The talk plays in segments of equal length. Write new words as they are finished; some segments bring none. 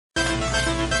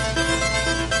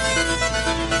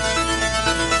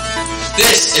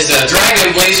This is a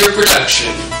Dragon Blazer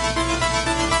production.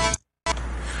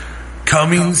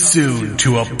 Coming soon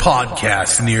to a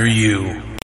podcast near you.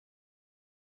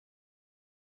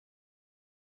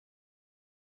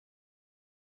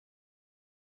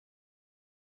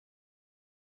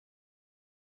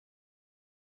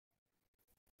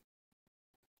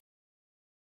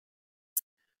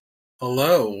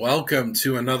 Hello, welcome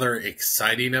to another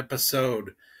exciting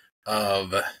episode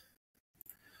of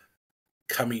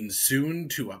Coming Soon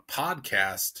to a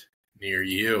Podcast Near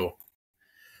You.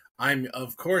 I'm,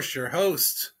 of course, your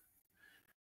host,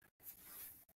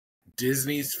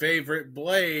 Disney's favorite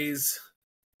Blaze,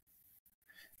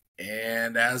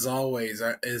 and as always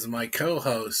is my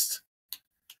co-host,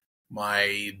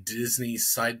 my Disney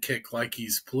sidekick like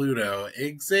he's Pluto,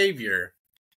 Xavier.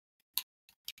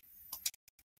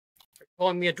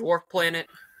 Calling me a dwarf planet?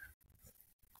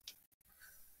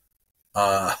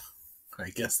 I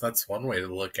guess that's one way to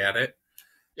look at it.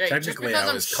 Yeah, Technically,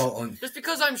 I was calling... Just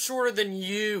because I'm shorter than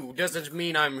you doesn't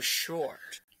mean I'm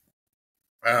short.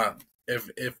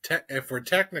 If we're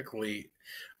technically,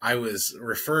 I was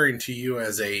referring to you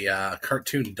as a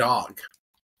cartoon dog.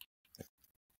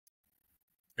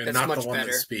 And that's not much the one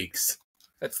better. that speaks.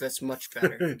 That's much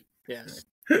better. Yes.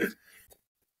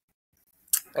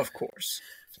 Of course.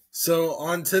 So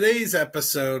on today's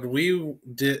episode, we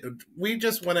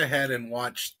just went ahead and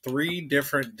watched 3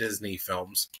 different Disney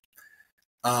films.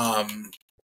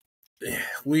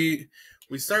 We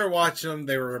started watching them.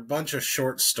 They were a bunch of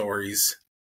short stories.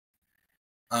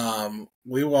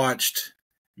 We watched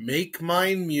Make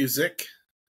Mine Music,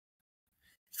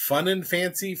 Fun and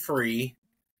Fancy Free,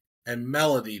 and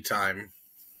Melody Time.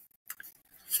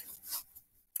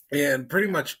 And pretty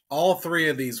much all 3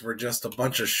 of these were just a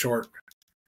bunch of short,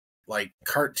 like,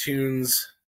 cartoons.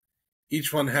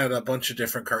 Each one had a bunch of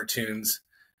different cartoons,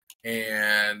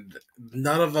 and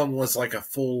none of them was like a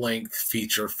full-length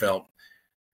feature film.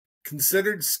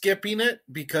 Considered skipping it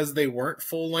because they weren't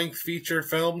full-length feature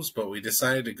films, but we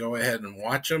decided to go ahead and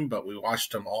watch them, but we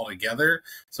watched them all together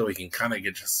so we can kind of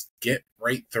just get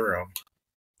right through them.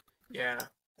 Yeah.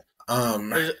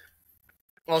 Um,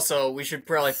 Also, we should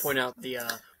probably point out the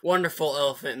wonderful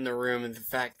elephant in the room and the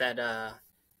fact that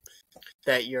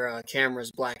that your camera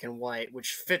is black and white,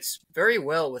 which fits very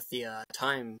well with the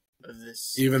time of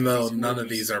this. even though none of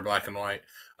these are black and white.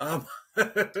 Most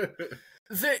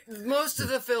of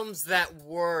the films that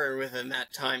were within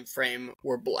that time frame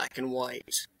were black and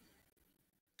white.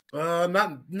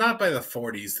 Not by the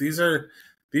 40s. These are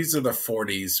the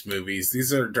 40s movies.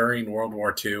 These are during World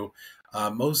War II.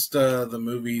 Most of the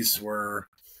movies were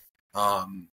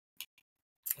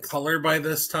color by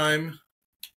this time.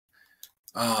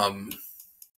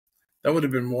 That would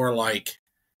have been more like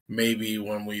maybe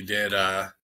when we did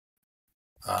what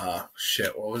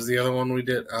was the other one we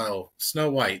did? Oh, Snow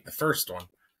White, the first one.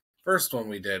 First one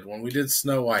we did. When we did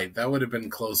Snow White, that would have been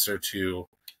closer to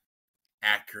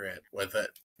accurate with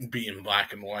it being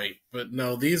black and white. But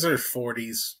no, these are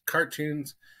 40s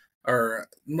cartoons. Or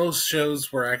most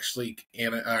shows were actually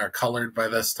colored by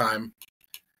this time.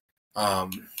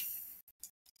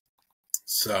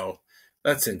 So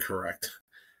that's incorrect.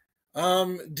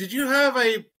 Did you have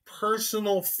a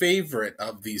personal favorite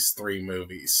of these 3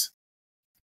 movies?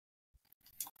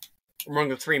 Among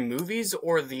the 3 movies,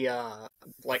 or the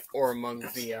or among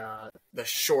the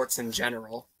shorts in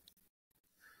general?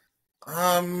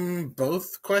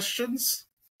 Both questions.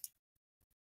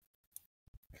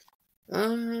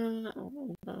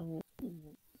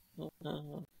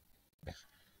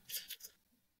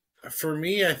 For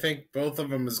me, I think both of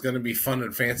them is going to be Fun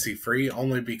and Fancy Free,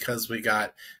 only because we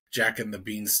got Jack and the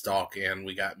Beanstalk and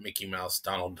we got Mickey Mouse,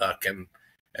 Donald Duck, and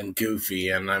Goofy,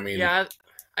 and I mean, yeah,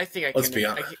 I think I let's can. be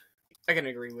honest. I can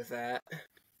agree with that.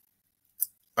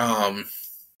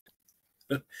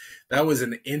 That was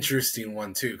an interesting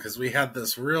one too, because we had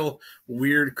this real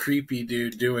weird, creepy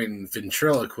dude doing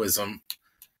ventriloquism,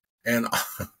 and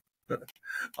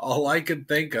all I could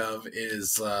think of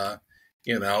is,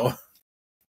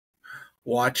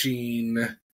 watching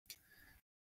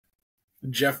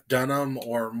Jeff Dunham,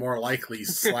 or more likely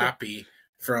Slappy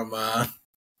from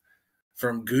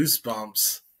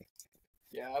Goosebumps.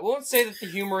 Yeah, I won't say that the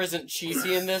humor isn't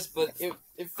cheesy in this, but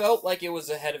it felt like it was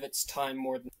ahead of its time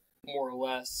more or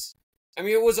less. I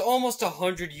mean, it was almost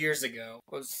 100 years ago.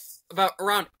 It was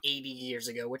around 80 years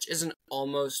ago, which isn't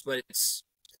almost, but it's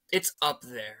up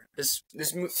there.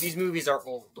 These movies are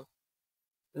old.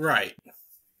 Right.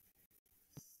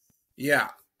 Yeah.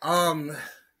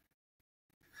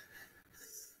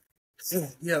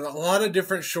 Yeah, a lot of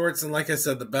different shorts, and like I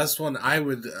said, the best one I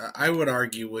would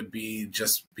argue would be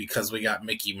just because we got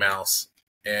Mickey Mouse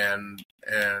and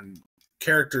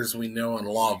characters we know and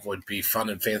love would be Fun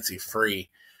and Fancy Free.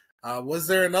 Was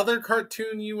there another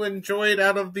cartoon you enjoyed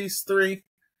out of these three?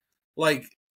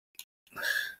 Like,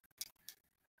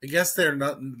 I guess they're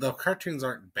not, the cartoons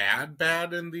aren't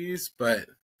bad in these, but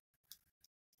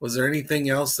was there anything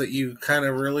else that you kind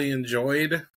of really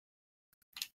enjoyed?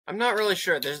 I'm not really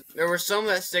sure. There were some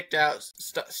that stuck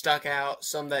out,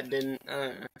 some that didn't.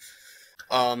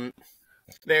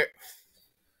 They're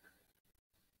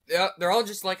all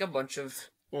just like a bunch of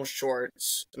little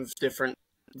shorts of different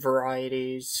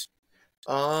varieties.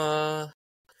 I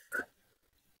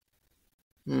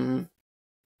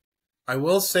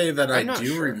will say that I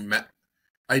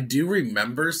do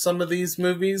remember some of these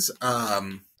movies.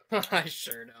 I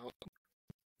sure don't.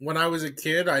 When I was a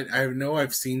kid, I know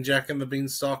I've seen Jack and the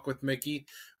Beanstalk with Mickey,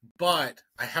 but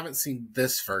I haven't seen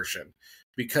this version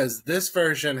because this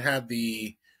version had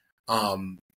the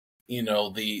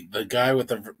the guy with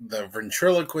the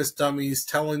ventriloquist dummies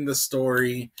telling the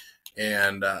story,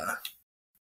 and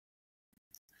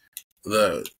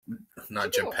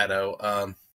not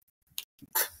Geppetto,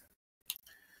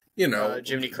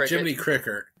 Jiminy Cricket. Jiminy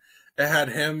Cricket. It had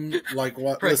him like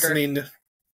Cricker. listening.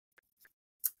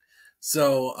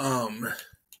 So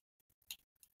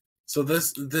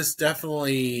this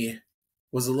definitely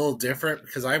was a little different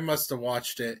because I must have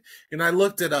watched it and I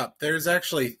looked it up. There's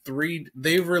actually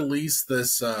they've released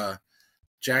this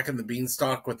Jack and the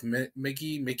Beanstalk with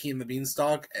Mickey and the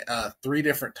Beanstalk 3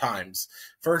 different times.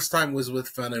 First time was with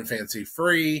Fun and Fancy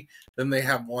Free. Then they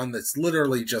have one that's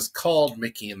literally just called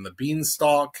Mickey and the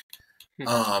Beanstalk.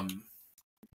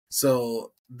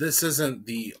 So this isn't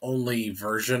the only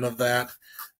version of that.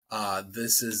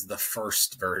 This is the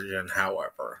first version,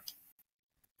 however.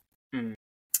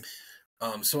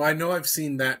 So I know I've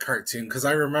seen that cartoon because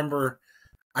I remember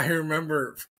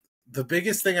the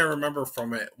biggest thing I remember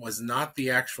from it was not the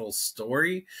actual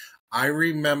story. I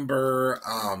remember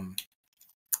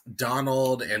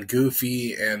Donald and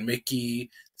Goofy and Mickey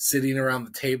sitting around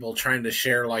the table trying to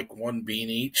share like one bean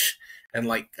each and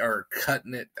or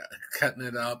cutting it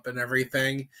up and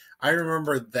everything. I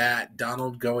remember that,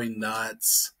 Donald going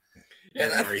nuts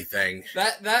and everything.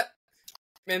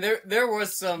 Man, there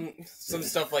was some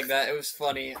stuff like that. It was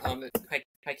funny. Hi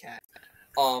cat.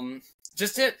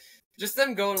 Just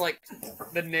them going like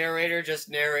the narrator just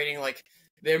narrating like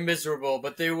they're miserable,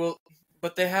 but they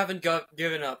haven't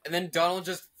given up, and then Donald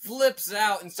just flips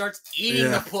out and starts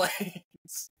eating the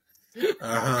plates.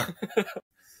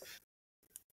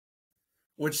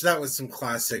 Which that was some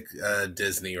classic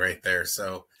Disney right there.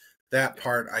 So that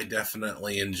part I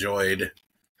definitely enjoyed.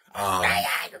 And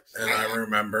I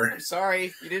remember. I'm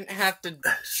sorry, you didn't have to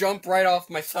jump right off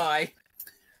my thigh.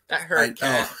 That hurt,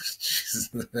 cat. Oh, jeez.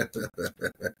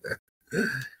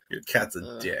 Your cat's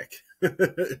a dick.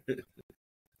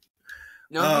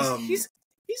 No, he's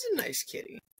a nice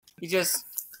kitty. He just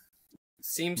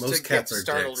seems to get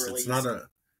startled really easy.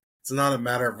 It's not a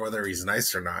matter of whether he's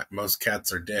nice or not. Most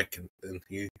cats are dick, and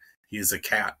he is a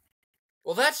cat.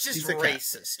 Well, that's just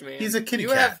racist, man. He's a kitty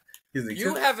cat.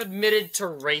 You have admitted to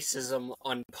racism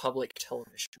on public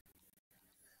television.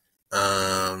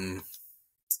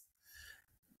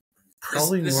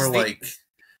 Probably more like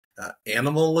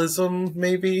animalism,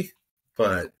 maybe,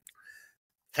 but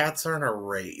cats aren't a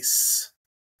race.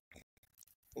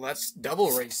 Well, that's double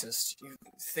racist. You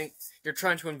think you're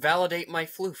trying to invalidate my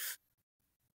floof.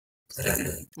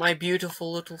 My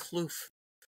beautiful little floof.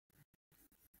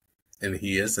 And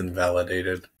he is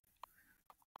invalidated.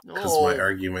 Because my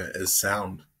argument is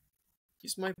sound.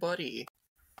 He's my buddy.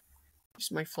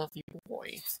 He's my fluffy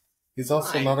boy. He's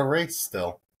also not a race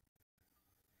still.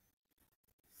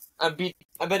 I bet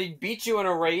he'd beat you in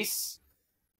a race.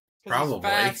 Probably. He's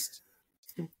fast.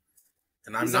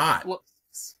 And I'm not.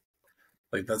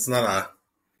 Like, that's not a...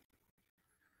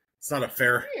 It's not a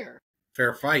fair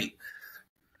fight.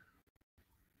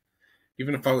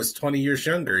 Even if I was 20 years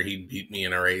younger, he'd beat me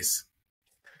in a race.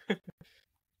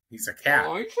 He's a cat.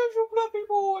 Oh, he's such a fluffy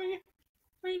boy.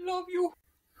 I love you.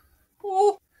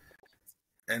 Oh.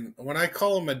 And when I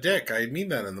call him a dick, I mean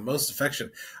that in the most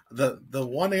affection. The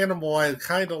one animal I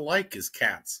kind of like is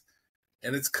cats.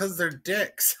 And it's because they're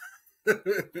dicks.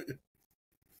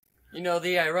 You know,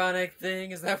 the ironic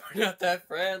thing is that we're not that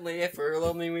friendly. If we're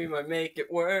lonely, we might make it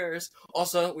worse.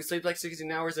 Also, we sleep like 16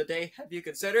 hours a day. Have you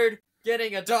considered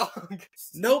getting a dog?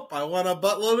 Nope, I want a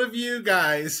buttload of you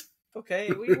guys.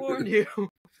 Okay, we warned you.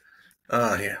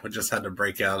 Yeah, we just had to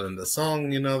break out into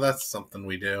song. You know, that's something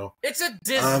we do. It's a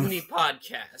Disney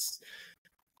podcast.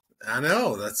 I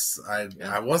know.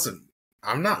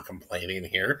 I'm not complaining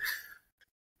here.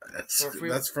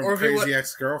 That's from Crazy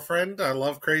Ex-Girlfriend. I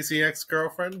love Crazy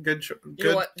Ex-Girlfriend. Good. You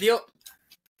know what? The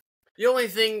The only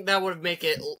thing that would make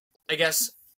it, I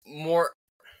guess, more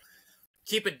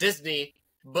keep it Disney,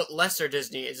 but lesser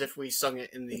Disney, is if we sung it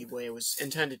in the way it was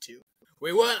intended to.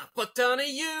 We want a fuck ton of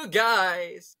you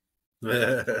guys.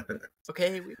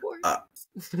 Okay, we were.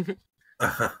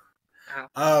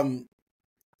 I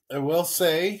will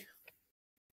say,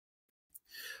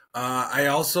 I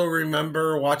also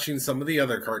remember watching some of the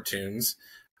other cartoons,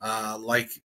 like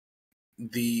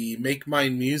the Make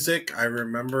Mine Music. I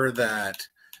remember that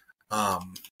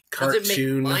cartoon. Does it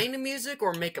Make Mine Music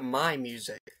or Make My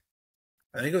Music?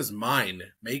 I think it was Mine.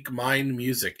 Make Mine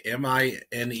Music. Mine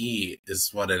is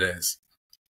what it is.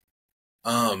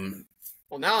 Well,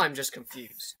 now I'm just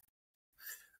confused.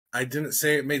 I didn't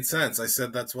say it made sense. I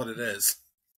said that's what it is.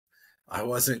 I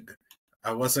wasn't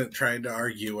trying to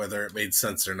argue whether it made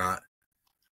sense or not.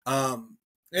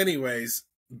 Anyways,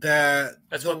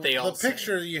 that's what they all the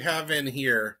picture you have in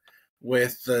here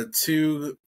with the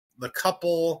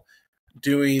couple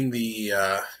doing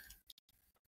the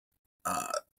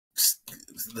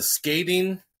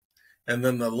skating, and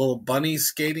then the little bunny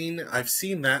skating. I've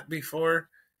seen that before.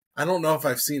 I don't know if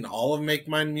I've seen all of Make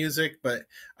Mine Music, but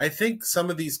I think some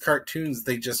of these cartoons,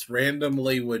 they just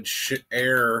randomly would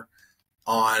air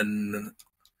on,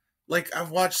 like,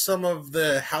 I've watched some of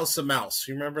the House of Mouse.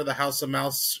 You remember the House of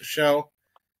Mouse show?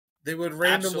 They would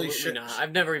randomly Absolutely not.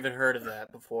 I've never even heard of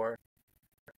that before.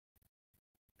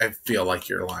 I feel like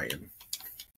you're lying.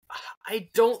 I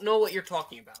don't know what you're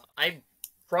talking about. I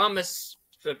promise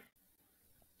that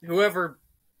whoever,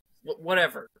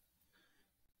 whatever.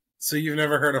 So you've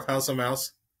never heard of House of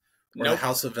Mouse? Or Nope. the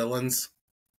House of Villains?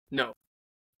 No.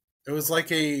 It was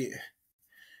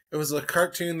a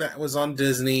cartoon that was on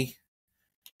Disney,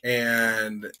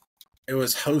 and it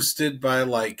was hosted by,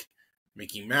 like,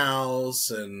 Mickey Mouse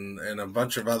and a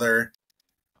bunch of other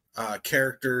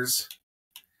characters.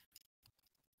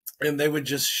 And they would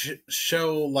just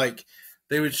show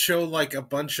a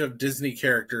bunch of Disney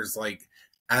characters, like,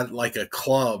 at, like, a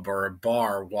club or a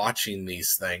bar watching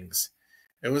these things.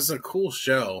 It was a cool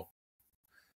show.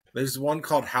 There's one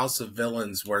called House of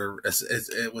Villains where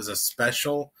it was a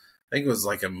special. I think it was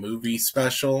like a movie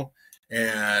special.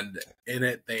 And in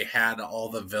it, they had all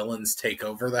the villains take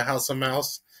over the House of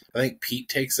Mouse. I think Pete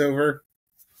takes over.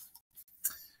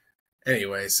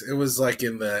 Anyways, it was like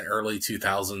in the early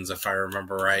 2000s, if I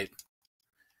remember right.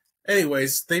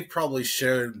 Anyways, they probably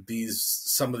showed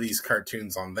some of these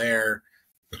cartoons on there.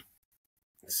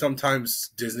 Sometimes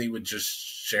Disney would just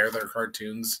share their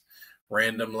cartoons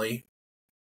randomly.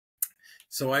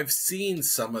 So I've seen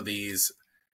some of these.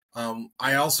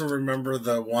 I also remember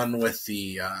the one with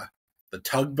the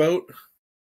tugboat.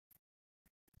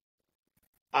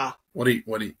 What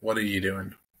are you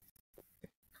doing?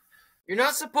 You're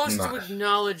not supposed to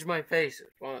acknowledge my face,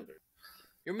 Father.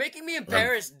 You're making me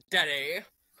embarrassed, Daddy.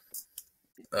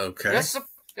 Okay.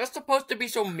 You're supposed to be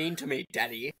so mean to me,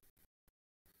 Daddy.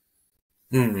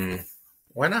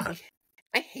 Why not?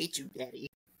 I hate you, Daddy.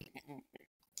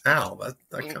 Ow,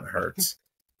 that kind of hurts.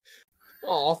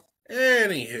 Oh.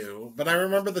 Anywho, but I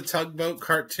remember the tugboat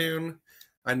cartoon.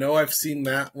 I know I've seen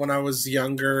that when I was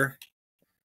younger.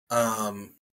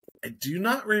 I do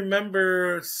not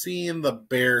remember seeing the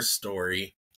bear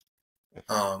story.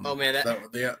 Oh man,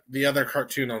 the other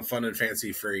cartoon on Fun and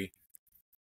Fancy Free.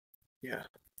 Yeah.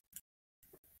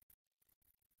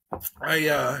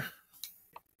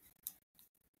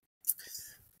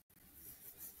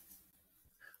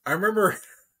 I remember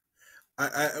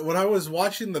when I was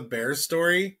watching the bear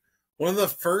story, one of the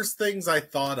first things I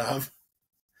thought of,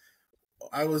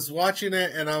 I was watching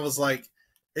it and I was like,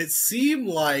 it seemed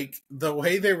like the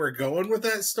way they were going with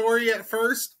that story at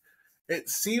first, it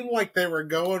seemed like they were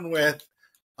going with,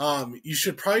 you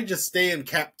should probably just stay in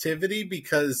captivity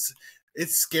because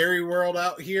it's scary world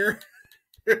out here.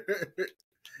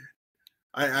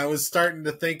 I was starting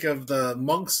to think of the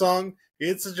Monk song,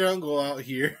 It's a Jungle Out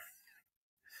Here.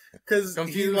 Because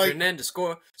confusion and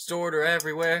disorder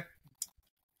everywhere.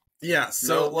 Yeah,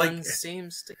 so no one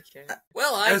seems to care.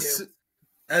 Well, I do.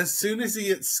 As soon as he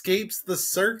escapes the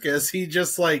circus, he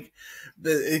just like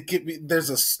there's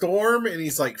a storm and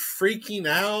he's like freaking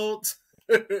out.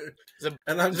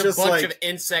 And I'm just a bunch of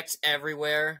insects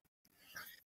everywhere.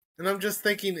 And I'm just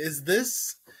thinking, is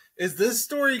this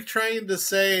story trying to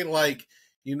say, like,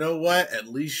 you know what? At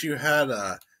least you had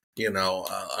a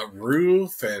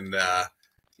roof and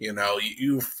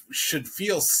you should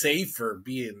feel safer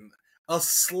being a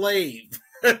slave,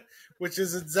 which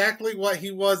is exactly what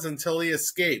he was until he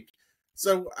escaped.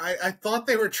 So I thought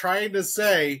they were trying to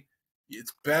say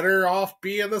it's better off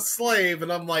being a slave,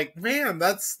 and I'm like, man,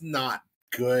 that's not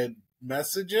good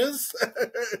messages.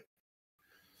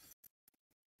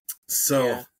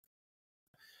 So,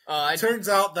 Turns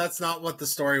out that's not what the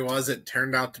story was. It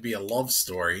turned out to be a love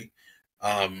story.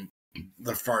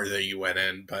 The farther you went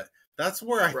in, but that's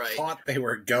where I thought they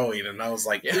were going, and I was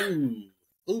like,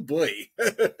 ooh boy.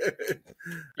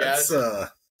 That's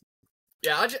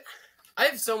I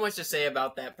have so much to say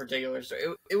about that particular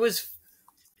story. It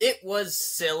was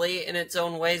silly in its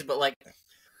own ways, but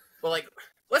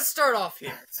let's start off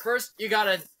here. First, you got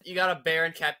a bear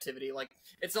in captivity. Like,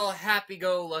 it's all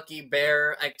happy-go-lucky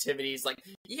bear activities, like,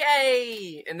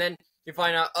 yay! And then you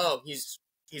find out, oh, he's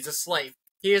a slave.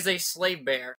 He is a slave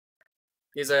bear.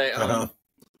 He's a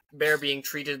bear being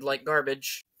treated like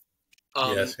garbage.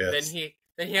 Yes.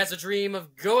 Then he has a dream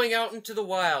of going out into the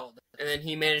wild, and then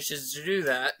he manages to do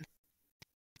that.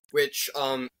 Which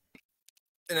and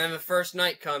then the first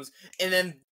night comes, and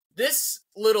then this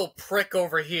little prick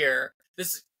over here,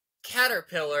 this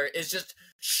caterpillar, is just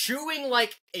chewing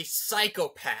like a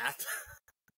psychopath.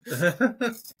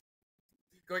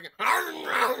 Going,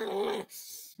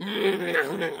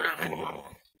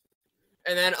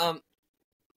 and then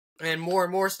and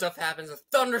more stuff happens. A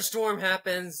thunderstorm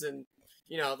happens, and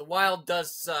the wild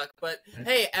does suck. But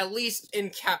hey, at least in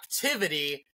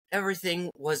captivity, everything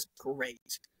was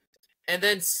great. And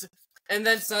then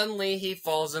suddenly he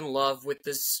falls in love with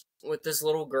this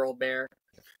little girl bear.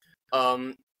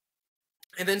 And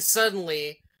then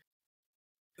suddenly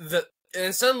the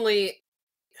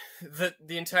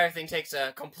entire thing takes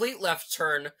a complete left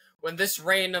turn when this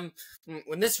random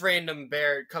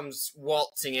bear comes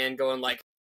waltzing in, going like,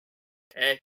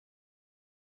 "Hey,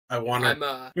 I want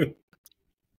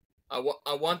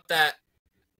I want that.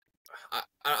 I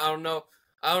don't know.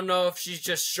 I don't know if she's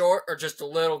just short or just a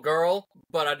little girl,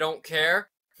 but I don't care.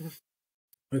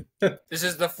 This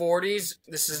is the 40s.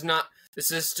 This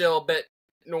is still a bit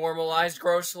normalized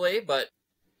grossly, but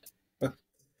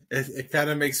it kind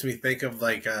of makes me think of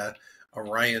like a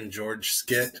Ryan George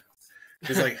skit.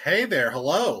 He's like, "Hey there,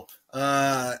 hello.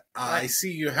 I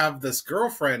see you have this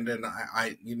girlfriend, and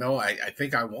I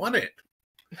think I want it.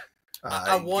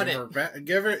 I want it.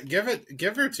 Give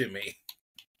her to me."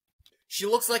 She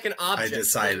looks like an object. I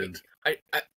decided.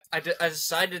 I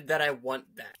decided that I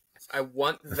want that. I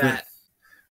want that.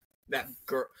 That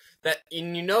girl. That,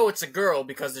 and it's a girl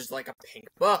because there's like a pink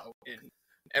bow, and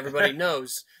everybody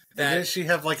knows that. Didn't she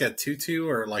have like a tutu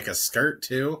or like a skirt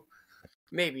too?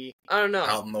 Maybe, I don't know.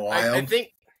 Out in the wild.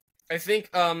 I think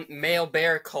male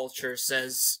bear culture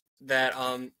says that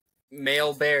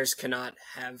male bears cannot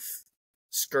have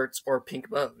skirts or pink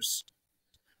bows.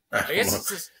 I guess it's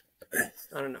just,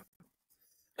 I don't know.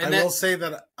 And I will say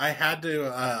that I had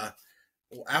to,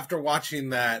 after watching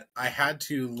that, I had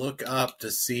to look up to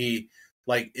see,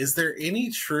 like, is there any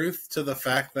truth to the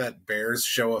fact that bears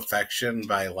show affection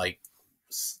by, like,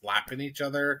 slapping each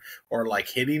other or, like,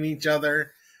 hitting each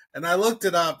other? And I looked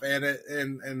it up, and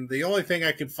and the only thing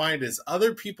I could find is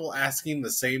other people asking the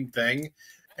same thing,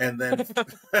 and then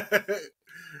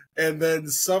and then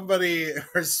somebody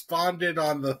responded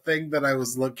on the thing that I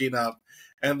was looking up.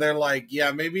 And they're like,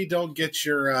 yeah, maybe don't get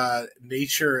your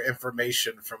nature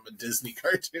information from a Disney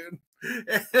cartoon.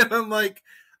 And I'm like,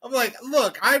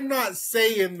 look, I'm not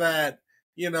saying that,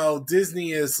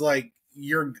 Disney is like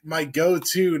my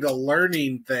go-to to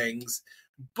learning things,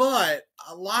 but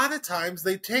a lot of times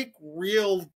they take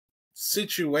real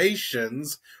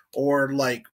situations or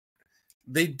like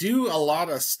they do a lot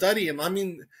of studying. I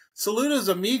mean, Saludos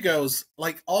Amigos,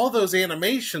 like all those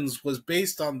animations was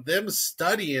based on them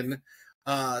studying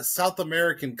South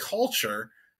American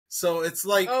culture, so it's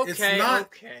like it's not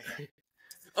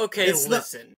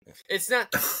listen. It's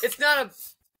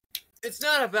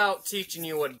not about teaching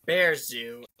you what bears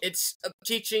do. It's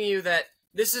teaching you that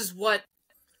this is what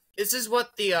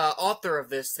the author of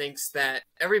this thinks that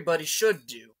everybody should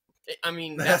do. I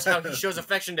mean, that's how he shows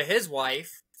affection to his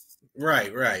wife.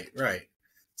 Right.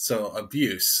 So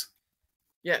abuse.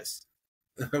 Yes.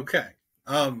 Okay.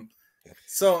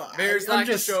 So bears like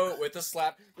to show it with a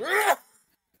slap.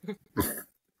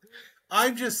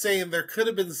 I'm just saying there could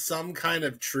have been some kind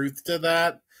of truth to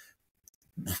that,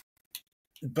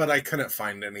 but I couldn't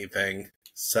find anything.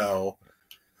 So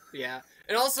yeah,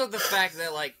 and also the fact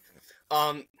that like,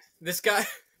 this guy,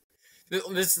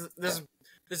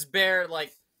 this bear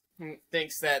like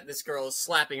thinks that this girl is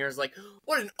slapping her. Is like,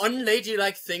 what an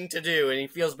unladylike thing to do, and he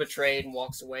feels betrayed and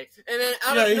walks away. And then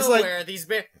out of nowhere, like,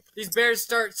 these bears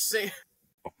start singing.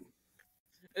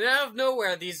 And out of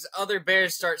nowhere, these other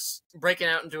bears start breaking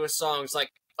out into a song. It's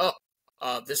like,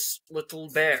 this little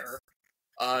bear,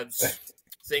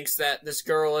 thinks that this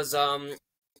girl is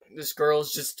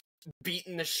just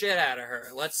beating the shit out of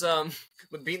her.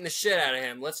 Beating the shit out of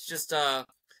him. Let's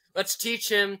teach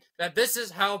him that this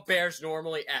is how bears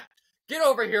normally act. Get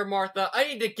over here, Martha. I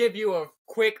need to give you a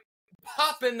quick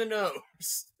pop in the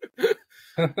nose.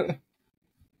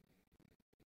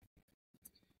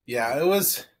 Yeah, it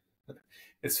was.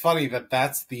 It's funny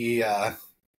that's the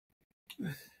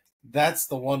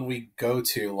one we go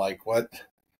to. Like, what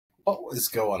was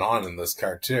going on in this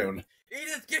cartoon?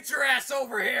 Edith, get your ass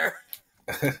over here.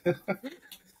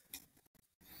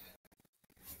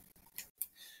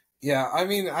 Yeah, I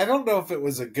mean, I don't know if it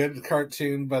was a good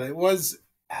cartoon, but it was.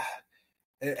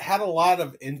 It had a lot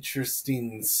of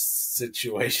interesting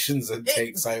situations and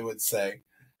takes, I would say.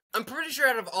 I'm pretty sure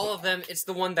out of all of them, it's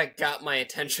the one that got my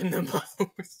attention the most.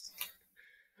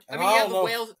 I mean,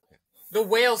 yeah, the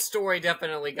whale story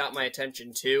definitely got my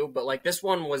attention too, but like this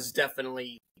one was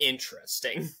definitely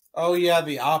interesting. Oh yeah,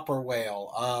 the opera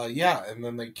whale. Yeah, and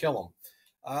then they kill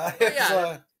him.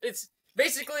 It's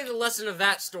basically the lesson of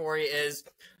that story is,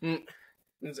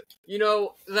 you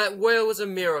know, that whale was a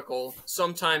miracle.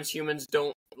 Sometimes humans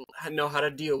don't know how to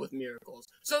deal with miracles,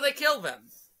 so they kill them.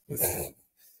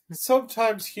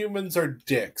 Sometimes humans are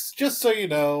dicks, just so you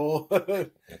know.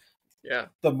 Yeah.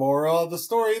 The moral of the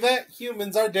story that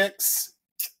humans are dicks.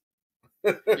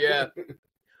 Yeah.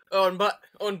 Oh,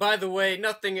 and by the way,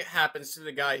 nothing happens to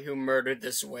the guy who murdered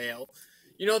this whale.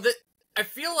 You know that I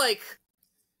feel like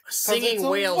singing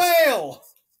whales.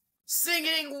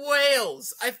 Singing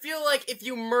whales! I feel like if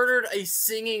you murdered a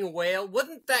singing whale,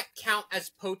 wouldn't that count as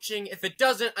poaching? If it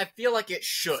doesn't, I feel like it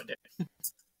should.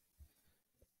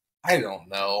 I don't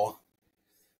know.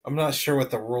 I'm not sure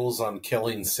what the rules on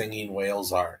killing singing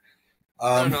whales are.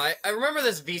 I don't know. I remember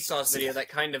this Vsauce video that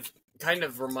kind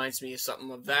of reminds me of something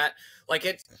of that.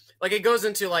 It goes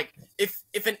into like if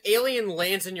an alien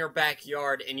lands in your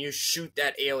backyard and you shoot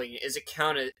that alien, does it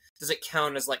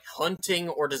count as like hunting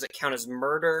or does it count as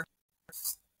murder?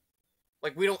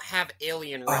 Like we don't have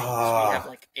alien rights, we have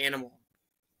like animal.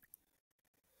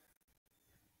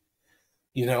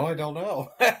 You know, I don't know.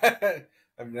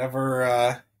 I've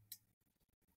never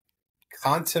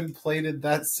contemplated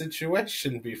that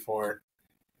situation before,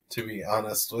 to be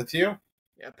honest with you.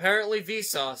 Yeah, apparently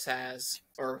Vsauce has,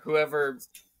 or whoever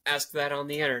asked that on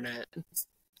the internet.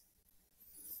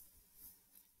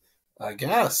 I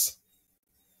guess.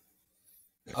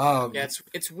 Yeah,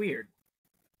 it's weird.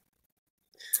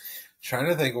 Trying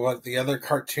to think what the other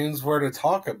cartoons were to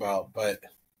talk about, but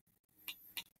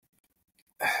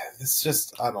it's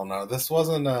just, I don't know. This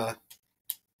wasn't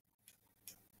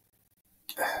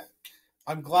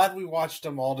I'm glad we watched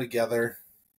them all together,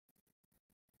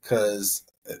 because,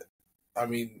 I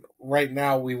mean, right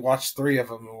now we watched 3 of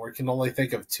them, and we can only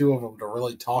think of 2 of them to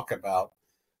really talk about.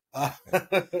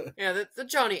 Yeah, the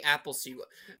Johnny Appleseed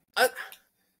one.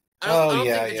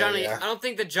 I don't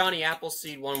think the Johnny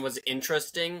Appleseed one was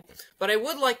interesting, but I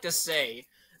would like to say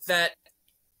that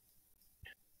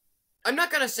I'm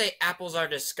not gonna say apples are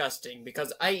disgusting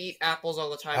because I eat apples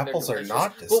all the time. Apples are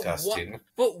not disgusting.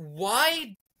 But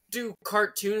why do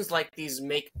cartoons like these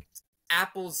make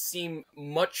apples seem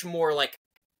much more like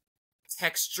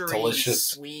textury, delicious,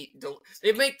 sweet?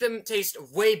 They make them taste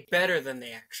way better than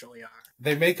they actually are.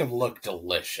 They make them look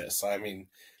delicious. I mean,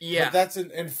 yeah. But that's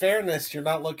in fairness, you're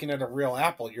not looking at a real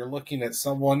apple. You're looking at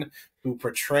someone who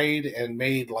portrayed and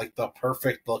made like the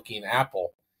perfect looking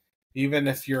apple. Even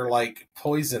if you're like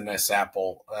poisonous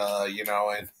apple, you know,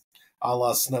 and a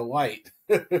la Snow White.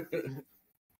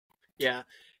 Yeah.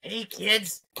 Hey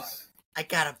kids, I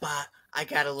got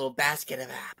a little basket of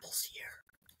apples here.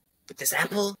 With this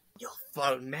apple, you'll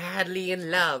fall madly in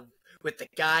love with the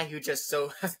guy who just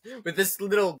with this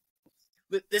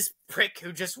prick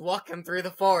who just walking through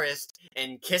the forest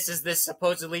and kisses this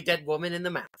supposedly dead woman in the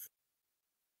mouth.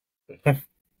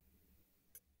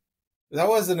 That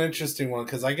was an interesting one,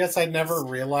 because I guess I never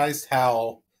realized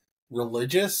how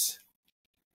religious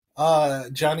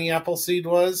Johnny Appleseed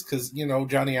was, because, you know,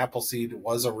 Johnny Appleseed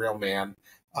was a real man.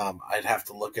 I'd have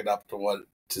to look it up to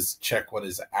check what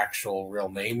his actual real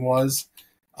name was.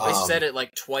 They said it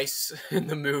like twice in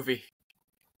the movie.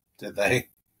 Did they?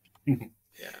 Yeah.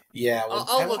 Yeah, well,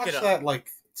 I'll I look watched it up. that like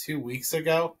 2 weeks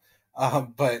ago.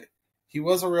 But he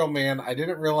was a real man. I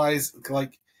didn't realize,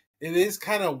 like, it is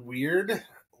kind of weird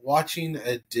watching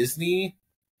a Disney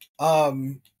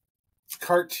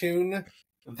cartoon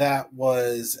that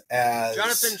was as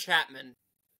Jonathan Chapman.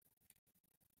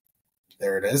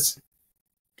 There it is.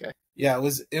 Okay. Yeah,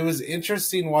 it was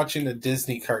interesting watching a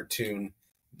Disney cartoon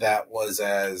that was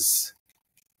as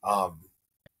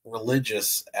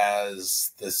religious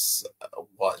as this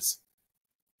was.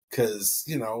 Because,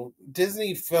 you know,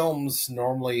 Disney films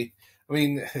normally, I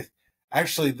mean,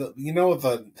 actually, the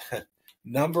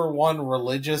number one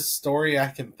religious story I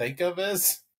can think of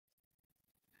is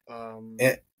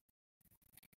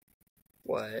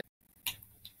What?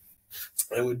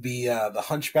 It would be the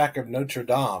Hunchback of Notre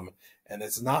Dame, and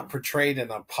it's not portrayed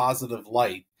in a positive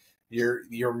light.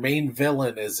 Your main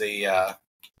villain is I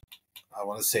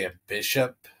want to say a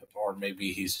bishop, or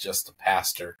maybe he's just a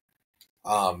pastor,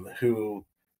 who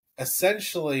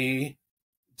essentially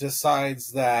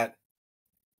decides that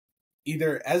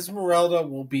either Esmeralda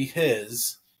will be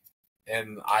his,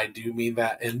 and I do mean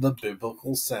that in the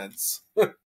biblical sense,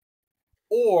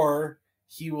 or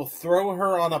he will throw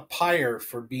her on a pyre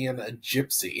for being a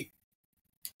gypsy.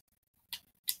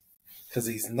 Because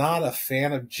he's not a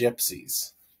fan of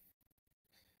gypsies.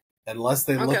 Unless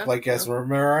they look like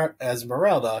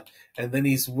Esmeralda, and then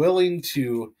he's willing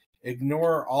to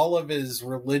ignore all of his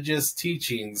religious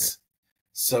teachings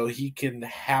so he can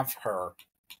have her.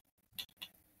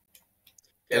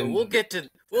 Yeah, and we'll get to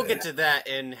that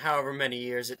in however many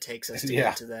years it takes us to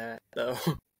get to that, though.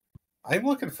 I'm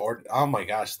looking forward. Oh my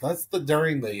gosh, that's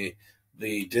during the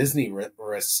Disney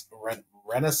Renaissance,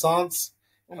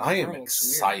 and I am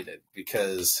excited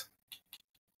because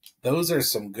those are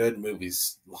some good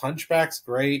movies. Hunchback's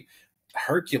great.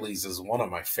 Hercules is one of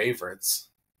my favorites.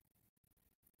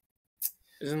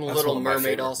 Isn't The Little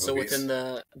Mermaid also movies. Within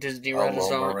the Disney Renaissance?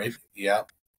 Little Mermaid. Yeah.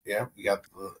 We got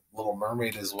the Little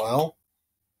Mermaid as well.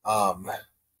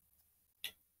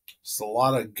 Just a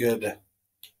lot of good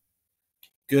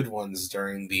ones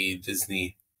during the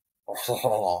Disney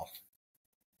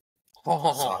Renaissance.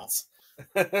 Renaissance.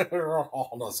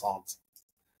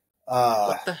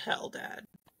 What the hell, Dad?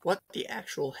 What the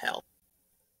actual hell?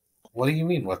 What do you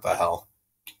mean, what the hell?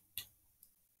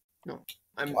 No,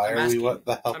 Why are we what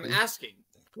the hell? I'm asking,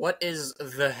 what is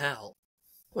the hell?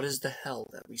 What is the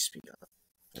hell that we speak of?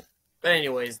 But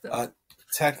anyways, though.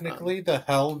 Technically, the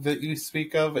hell that you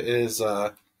speak of is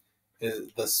the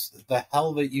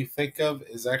hell that you think of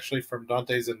is actually from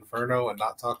Dante's Inferno and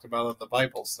not talked about in the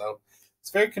Bible, so it's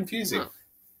very confusing.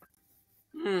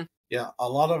 Yeah, a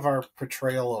lot of our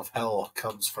portrayal of hell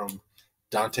comes from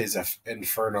Dante's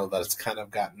Inferno that's kind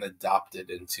of gotten adopted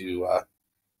into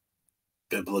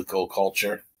biblical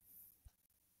culture.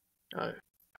 Oh,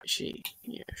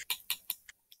 yeah.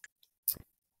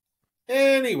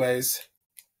 Anyways,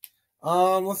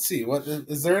 let's see. What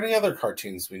is there any other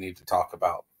cartoons we need to talk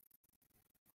about?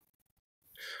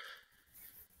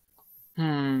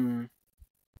 From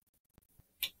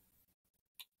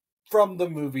the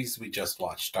movies we just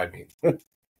watched, I mean.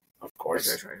 Of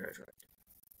course. Right.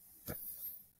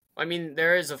 I mean,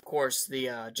 there is, of course,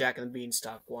 the Jack and the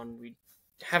Beanstalk one. We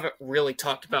haven't really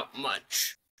talked about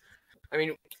much. I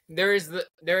mean, there is the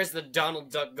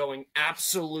Donald Duck going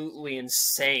absolutely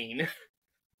insane,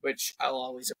 which I'll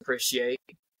always appreciate.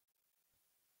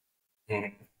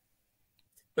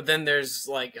 But then there's,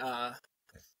 like, I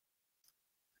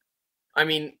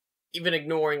mean, even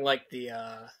ignoring, like, the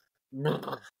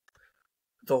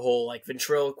whole, like,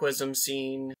 ventriloquism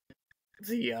scene,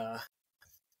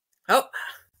 oh,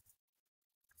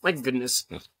 my goodness.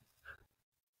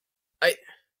 I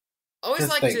always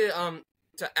like to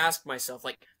ask myself,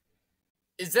 like,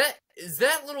 is that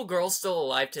little girl still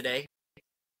alive today?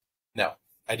 No,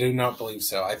 I do not believe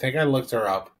so. I think I looked her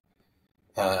up.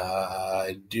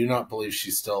 I do not believe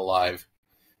she's still alive.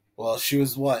 Well, she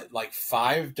was what, like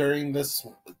 5 during this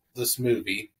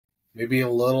movie, maybe a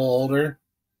little older,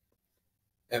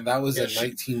 and that was in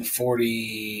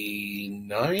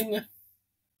 1949.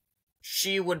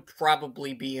 She would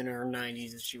probably be in her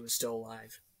 90s if she was still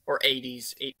alive, or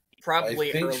 80s, probably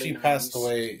I think early she 90s. passed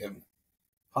away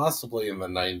possibly in the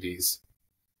 90s.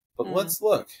 But let's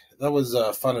look. That was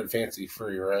Fun and Fancy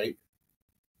Free, right?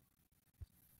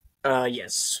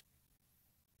 Yes.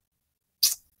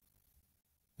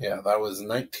 Yeah, that was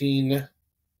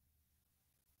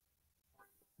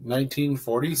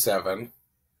 1947.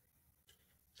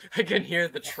 I can hear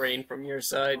the train from your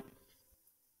side.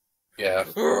 Yeah,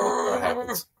 that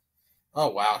happens. Oh,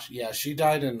 wow. Yeah, she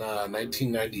died in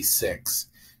 1996.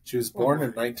 She was born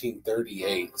in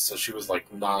 1938, so she was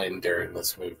like 9 during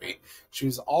this movie. She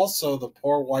was also the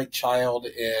poor white child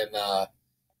in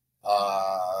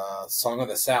Song of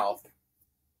the South.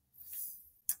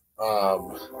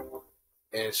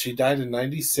 And she died in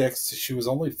 96. She was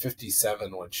only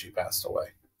 57 when she passed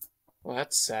away. Well,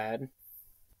 that's sad.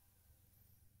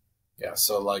 Yeah,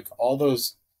 so like all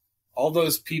those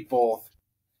people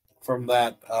from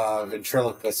that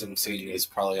ventriloquism scene is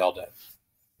probably all dead.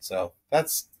 So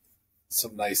that's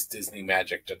some nice Disney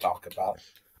magic to talk about.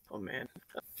 Oh man.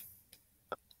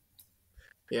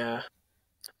 Yeah.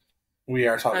 We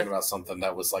are talking about something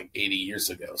that was like 80 years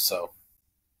ago, so.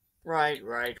 Right.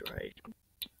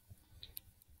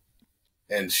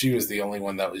 And she was the only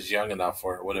one that was young enough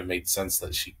where it would have made sense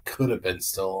that she could have been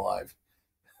still alive.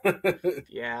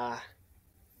 Yeah.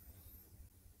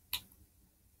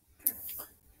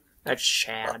 That's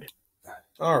Chad.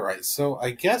 All right, so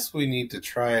I guess we need to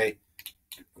try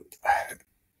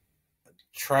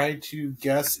to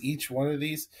guess each one of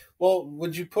these. Well,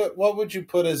 what would you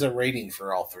put as a rating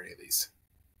for all three of these?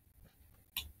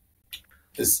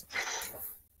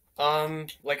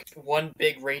 Like one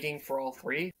big rating for all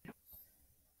three?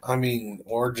 I mean,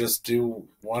 or just do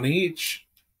one each.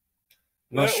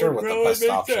 I'm not That sure would what the probably best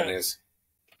make option sense. is.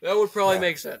 That would probably Yeah.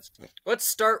 make sense. Let's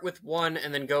start with one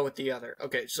and then go with the other.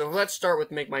 Okay, so let's start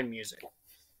with Make Mine Music.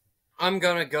 I'm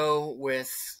gonna go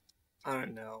with, I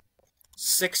don't know,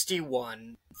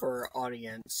 61 for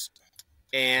audience,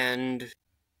 and,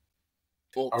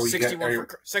 well, Are we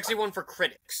 61 for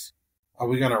critics. Are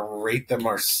we gonna rate them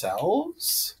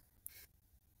ourselves?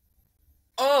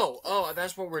 Oh,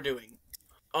 that's what we're doing.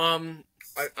 I'm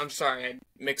sorry, I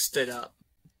mixed it up.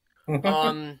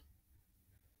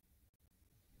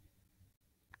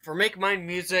 For Make Mine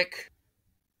Music,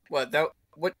 what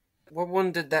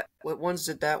ones did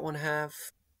that one have?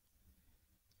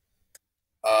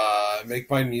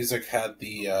 Make Mine Music had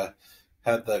the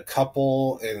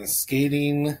couple in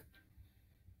skating,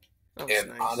 That was and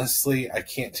nice. honestly, I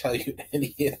can't tell you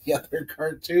any of the other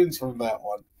cartoons from that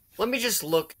one. Let me just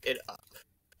look it up.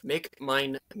 Make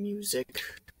Mine Music.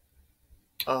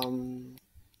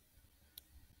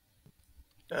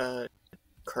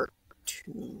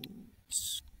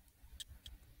 Cartoons.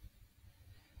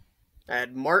 I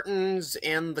had Martins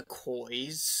and the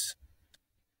Coys.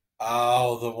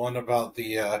 Oh, the one about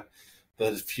the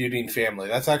feuding family.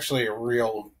 That's actually a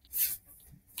real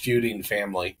feuding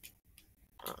family.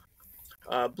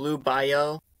 Blue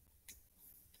Bio.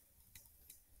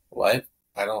 What?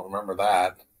 I don't remember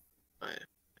that.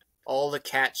 All the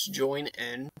Cats Join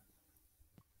In.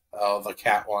 Oh, the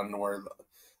cat one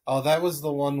oh, that was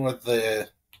the one with the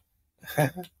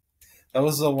that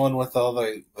was the one with all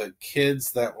the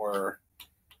kids that were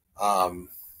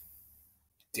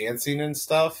dancing and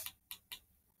stuff.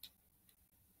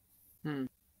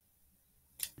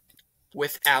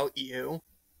 Without You.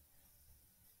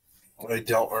 I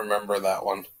don't remember that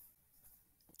one.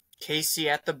 Casey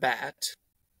at the Bat.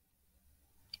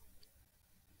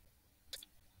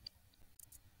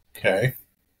 Okay.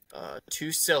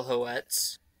 Two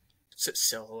Silhouettes.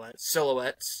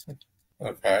 Silhouettes.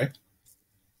 Okay.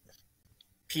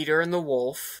 Peter and the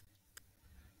Wolf.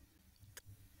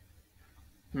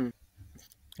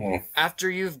 After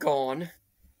You've Gone.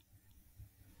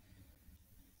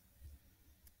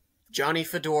 Johnny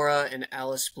Fedora and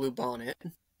Alice Bluebonnet.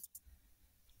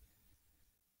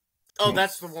 Oh,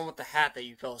 that's the one with the hat that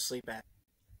you fell asleep at.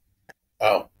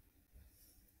 Oh.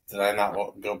 Did I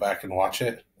not go back and watch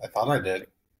it? I thought I did.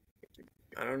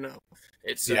 I don't know.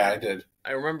 It's Yeah, I did.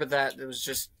 I remember that it was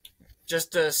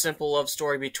just a simple love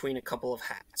story between a couple of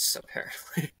hats,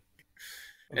 apparently.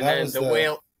 And That then was the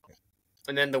whale,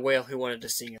 and then the whale who wanted to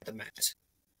sing at the Met.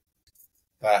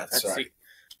 That's right.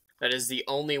 That is the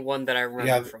only one that I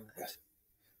remember from that.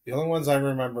 The only ones I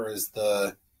remember is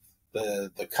the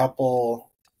couple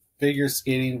figure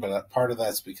skating, but part of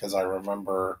that's because I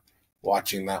remember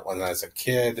watching that one as a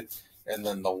kid, and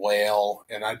then the whale,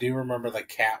 and I do remember the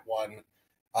cat one.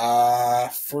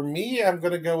 For me, I'm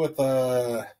gonna go with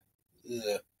I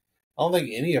don't think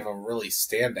any of them really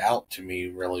stand out to me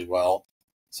really well,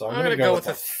 so I'm gonna go with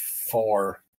a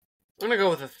 4. I'm gonna go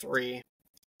with a 3.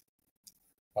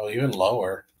 Oh, even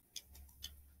lower.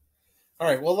 All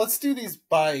right, well, let's do these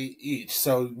by each.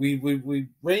 So we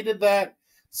rated that.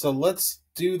 So let's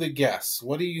do the guess.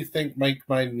 What do you think Make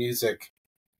Mine Music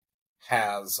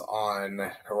has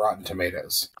on Rotten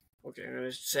Tomatoes? Okay, I'm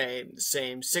gonna say the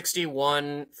same.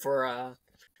 61 for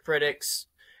critics,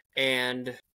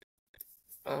 and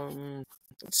let's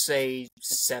say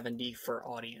 70 for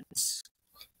audience.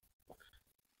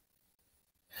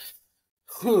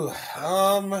 Whew.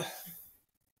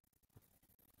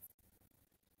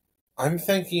 I'm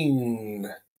thinking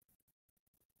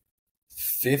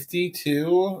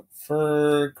 52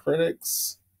 for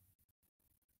critics.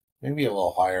 Maybe a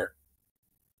little higher.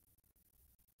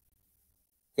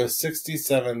 Go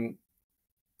 67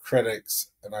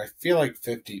 critics, and I feel like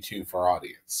 52 for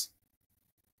audience.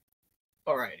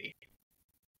 Alrighty.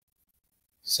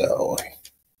 So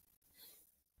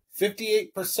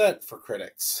 58% for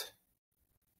critics.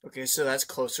 Okay, so that's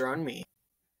closer on me.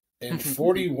 And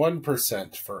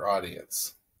 41% for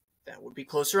audience. That would be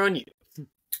closer on you.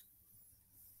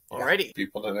 Alrighty. Yeah,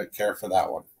 people didn't care for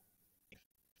that one.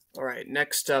 Alright,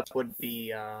 next up would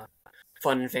be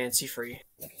Fun and Fancy Free.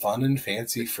 Fun and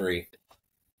Fancy Free.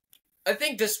 I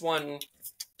think this one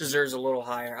deserves a little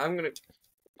higher. I'm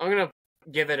gonna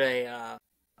give it a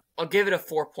I'll give it a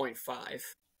 4.5,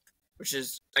 which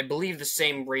is, I believe, the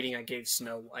same rating I gave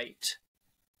Snow White.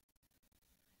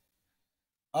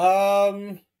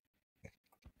 So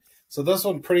this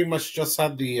one pretty much just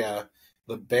had the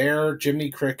bear,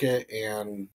 Jiminy Cricket,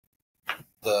 and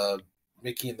the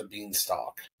Mickey and the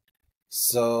Beanstalk.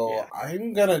 So Yeah.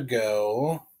 I'm gonna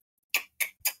go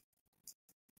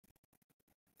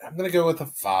with a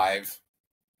 5.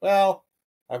 Well,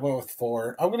 I went with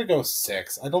 4. I'm gonna go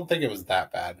 6. I don't think it was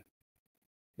that bad.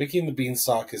 Mickey and the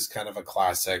Beanstalk is kind of a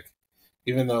classic,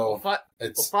 even though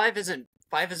it's 5 isn't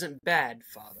bad,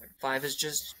 Father. 5 is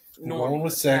just normal. Going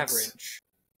with it's 6. average.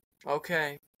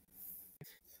 Okay.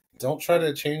 Don't try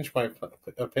to change my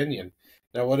opinion.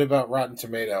 Now, what about Rotten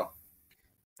Tomato?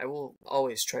 I will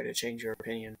always try to change your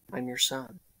opinion. I'm your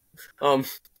son.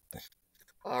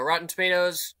 Rotten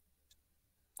Tomatoes,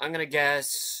 I'm gonna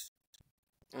guess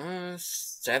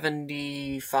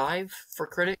 75 for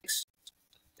critics,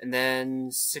 and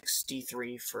then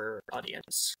 63 for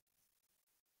audience.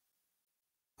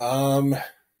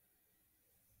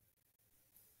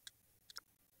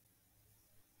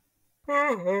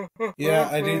 Yeah,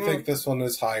 I do think this one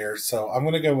is higher, so I'm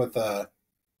going to go with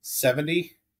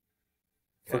 70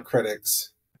 for Okay.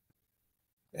 critics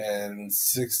and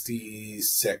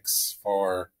 66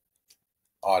 for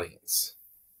audience.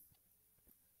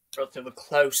 Relatively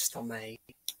close for me.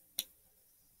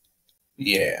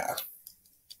 Yeah.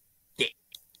 Yeah.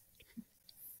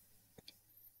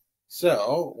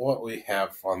 So, what we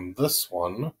have on this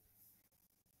one,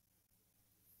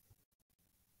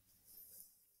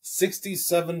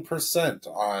 67%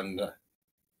 on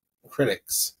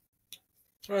critics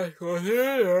and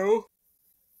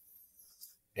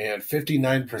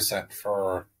 59%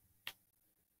 for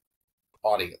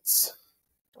audience.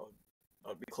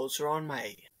 I'll be closer on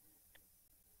me.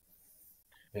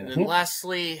 And Mhm. then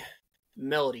lastly,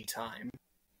 Melody Time.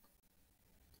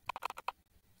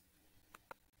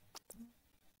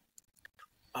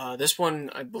 This one,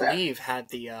 I believe, had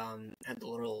the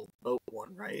little boat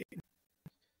one, right?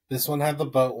 This one had the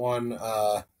boat one.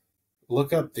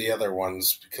 Look up the other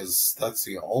ones because that's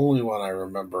the only one I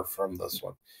remember from this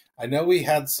one. I know we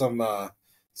had some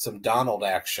Donald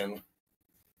action.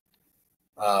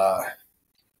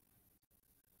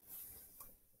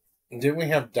 Didn't we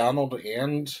have Donald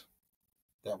and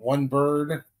that one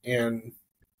bird and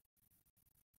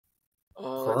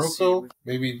Let's see. Kuroko?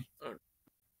 Maybe.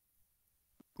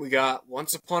 We got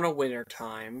Once Upon a Winter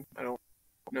Time. I don't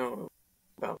know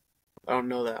that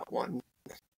one.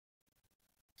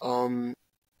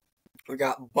 We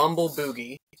got Bumble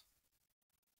Boogie.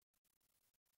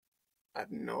 I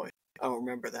don't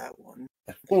remember that one.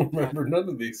 I don't remember none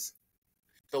of these.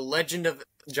 The Legend of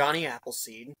Johnny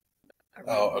Appleseed.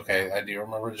 Oh, okay. I do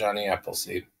remember Johnny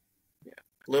Appleseed. Yeah.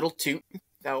 Little Toot.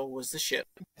 That was the ship.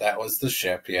 That was the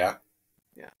ship, yeah.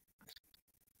 Yeah.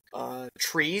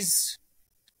 Trees.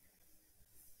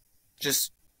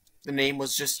 Just the name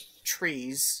was just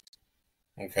Trees.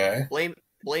 Okay. Blame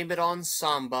it on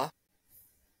Samba.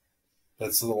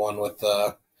 That's the one with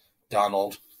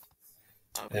Donald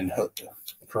and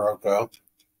Kuroko.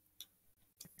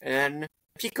 And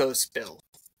Pico Spill.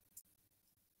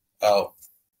 Oh.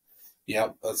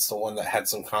 Yep, that's the one that had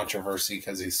some controversy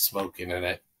because he's smoking in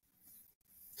it.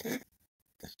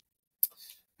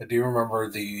 I do remember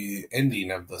the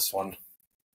ending of this one.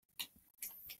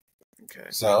 Okay.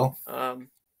 So,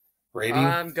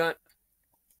 rating?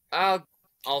 I'll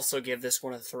also give this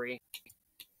one a 3.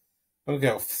 I'll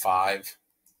go 5.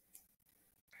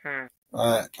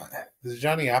 The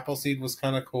Johnny Appleseed was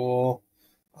kind of cool.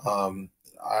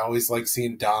 I always like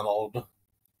seeing Donald.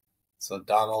 So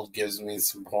Donald gives me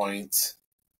some points.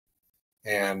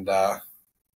 And I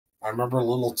remember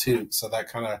Little Toot, so that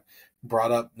kind of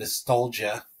brought up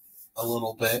nostalgia a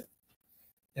little bit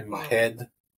in my head.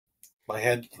 My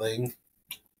head thing.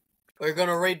 We're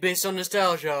gonna rate based on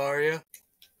nostalgia, are you?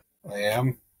 I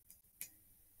am.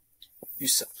 You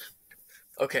suck.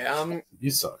 Okay, You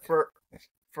suck. for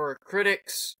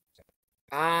critics,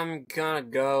 I'm gonna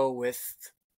go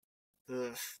with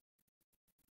let's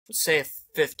say a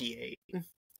 58. And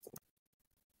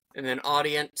then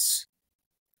audience,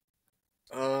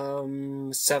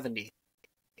 70.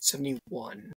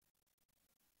 71.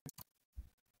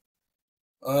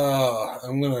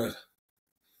 I'm gonna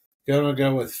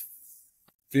go with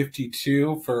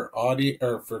 52 for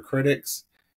for critics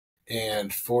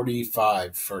and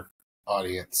 45 for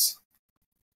audience.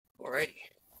 Alrighty.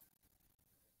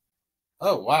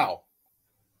 Oh wow.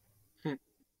 75%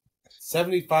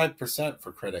 75%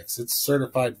 for critics. It's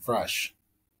certified fresh.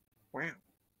 Wow.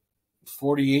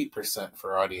 48%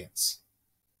 for audience.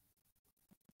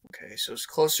 Okay, so it's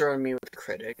closer on me with the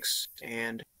critics,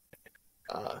 and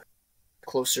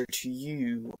closer to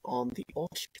you on the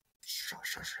ultimate.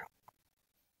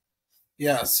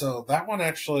 Yeah, so that one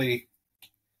actually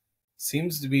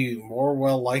seems to be more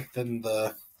well liked than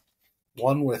the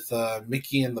one with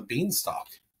Mickey and the Beanstalk,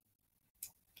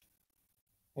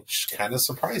 which kind of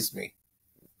surprised me.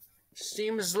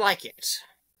 Seems like it.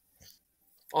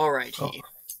 Alrighty.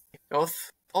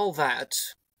 With all that,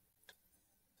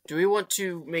 do we want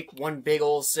to make one big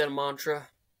old set of mantra?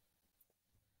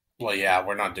 Well, yeah,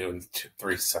 we're not doing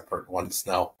 3 separate ones,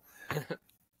 no.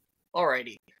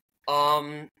 Alrighty.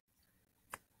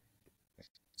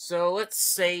 So let's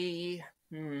say,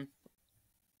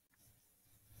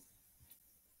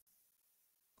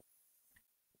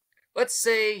 let's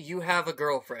say you have a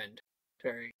girlfriend.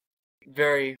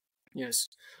 Very, yes.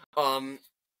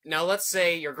 Now let's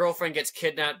say your girlfriend gets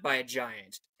kidnapped by a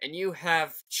giant, and you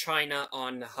have China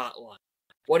on the hotline.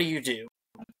 What do you do?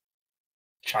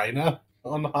 China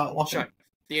on the hotline? China.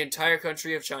 The entire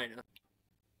country of China.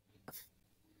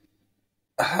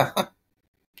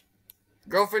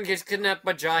 Girlfriend gets kidnapped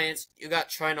by giants, you got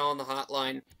China on the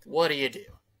hotline. What do you do?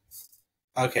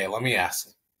 Okay, let me ask.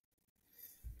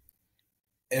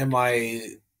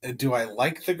 Do I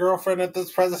like the girlfriend at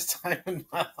this present time in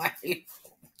my life?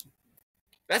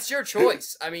 That's your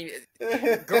choice. I mean,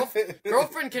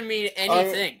 girlfriend can mean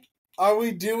anything. Are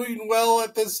we doing well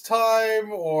at this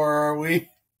time, or are we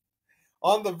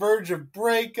on the verge of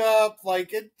breakup?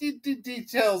 Like,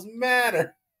 details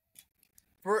matter.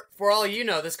 For all you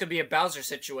know, this could be a Bowser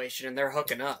situation, and they're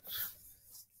hooking up.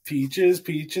 Peaches,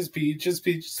 peaches, peaches,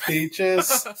 peaches,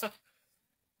 peaches.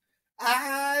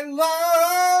 I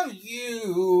love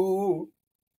you.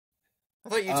 I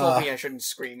thought you told me I shouldn't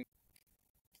scream.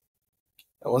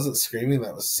 I wasn't screaming,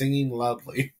 that was singing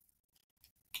loudly.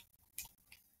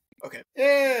 Okay.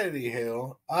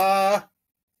 Anywho, I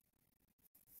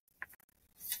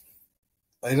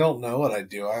don't know what I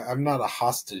do. I'm not a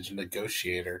hostage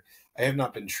negotiator. I have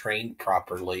not been trained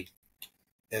properly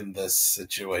in this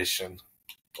situation.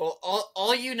 Well,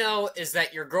 all you know is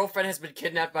that your girlfriend has been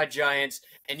kidnapped by giants,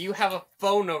 and you have a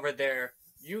phone over there.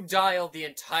 You dial the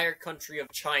entire country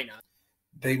of China.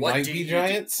 They might be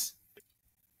giants?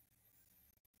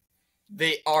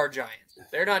 They are giants.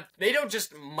 They're not. They don't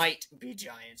just might be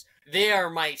giants. They are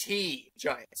mighty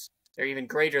giants. They're even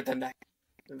greater than that.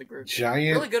 Than the group.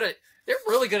 Giant. They're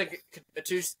really good at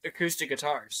acoustic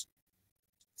guitars.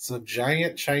 So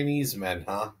giant Chinese men,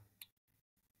 huh?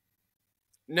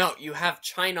 No, you have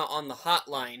China on the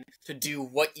hotline to do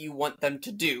what you want them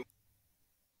to do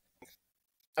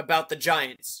about the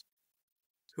giants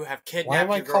who have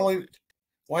kidnapped your girlfriend.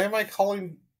 Why am I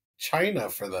calling China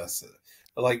for this?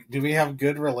 Like, do we have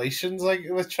good relations like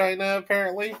with China,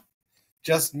 apparently?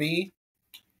 Just me?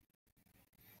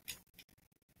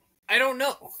 I don't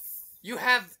know. You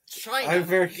have China,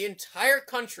 the entire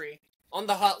country, on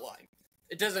the hotline.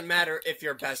 It doesn't matter if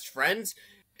you're best friends.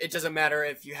 It doesn't matter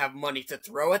if you have money to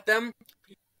throw at them.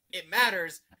 It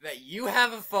matters that you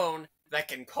have a phone that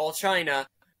can call China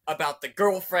about the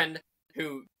girlfriend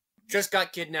who just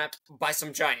got kidnapped by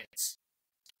some giants.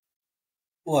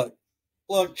 Look,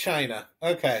 China.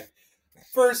 Okay.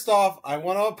 First off, I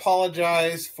want to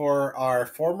apologize for our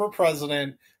former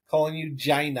president calling you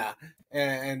China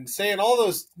and saying all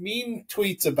those mean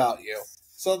tweets about you.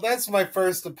 So that's my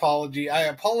first apology. I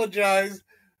apologize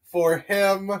for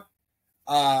him.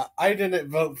 I didn't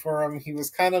vote for him. He was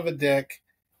kind of a dick.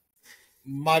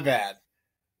 My bad.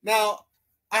 Now,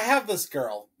 I have this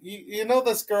girl. You know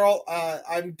this girl?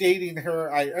 I'm dating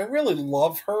her. I really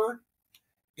love her.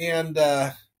 And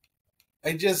I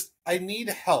need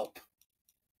help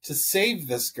to save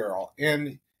this girl.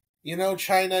 And, you know,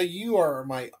 China, you are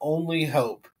my only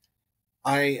hope.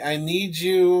 I need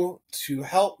you to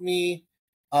help me.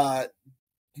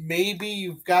 Maybe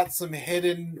you've got some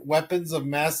hidden weapons of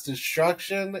mass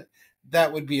destruction.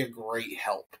 That would be a great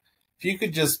help. If you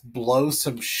could just blow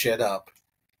some shit up,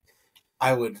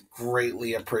 I would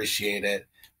greatly appreciate it.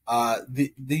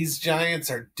 These giants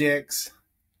are dicks.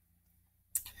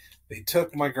 They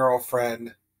took my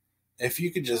girlfriend. If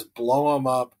you could just blow them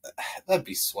up, that'd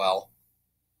be swell.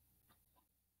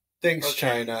 Thanks, okay.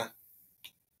 China.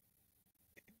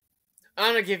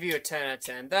 I'm gonna give you a 10 out of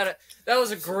 10. That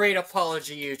was a great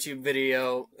apology YouTube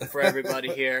video for everybody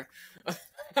here.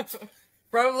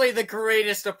 Probably the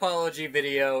greatest apology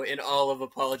video in all of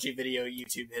apology video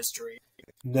YouTube history.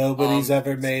 Nobody's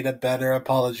ever made a better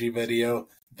apology video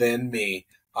than me.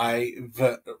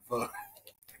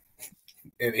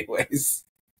 Anyways.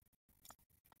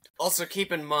 Also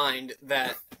keep in mind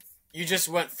that you just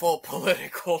went full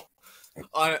political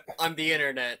on the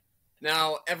internet.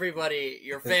 Now, everybody,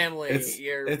 your family,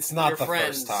 it's not your the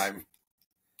friends. first time.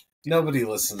 Nobody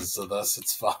listens to this.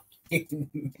 It's fine.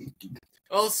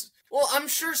 Well, I'm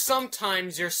sure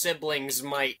sometimes your siblings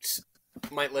might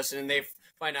listen and they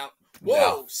find out, whoa,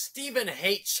 No. Steven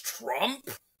hates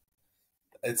Trump?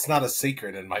 It's not a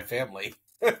secret in my family.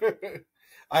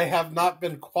 I have not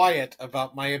been quiet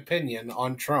about my opinion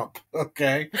on Trump,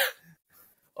 okay?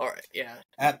 Alright, yeah.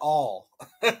 At all.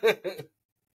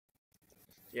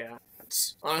 Yeah.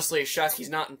 It's honestly a shock he's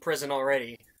not in prison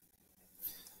already.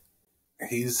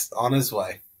 He's on his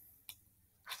way.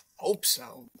 Hope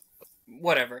so.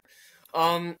 Whatever.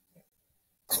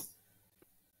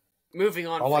 Moving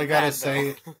on. All I gotta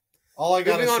say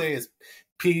is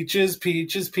peaches,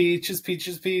 peaches, peaches,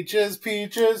 peaches, peaches,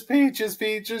 peaches, peaches,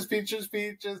 peaches, peaches,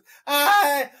 peaches.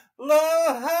 I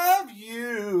love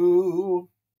you.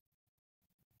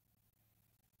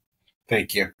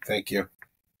 Thank you.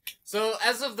 So,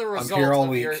 as of the here result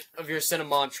all of your week.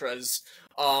 Cinemantras,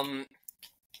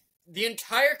 the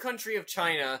entire country of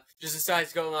China just decides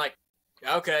to go like,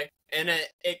 okay, and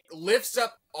it lifts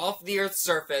up off the Earth's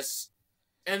surface,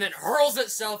 and then hurls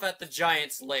itself at the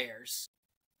giant's lairs,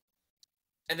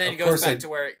 and then Of goes course back to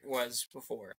where it was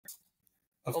before.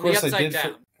 Of Only course, upside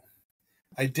down.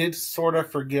 I did sort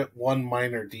of forget one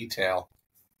minor detail.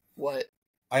 What?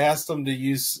 I asked them to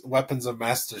use weapons of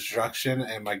mass destruction,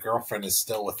 and my girlfriend is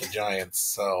still with the Giants,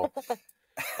 so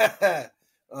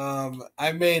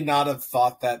I may not have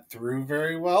thought that through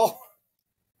very well.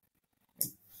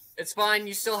 It's fine,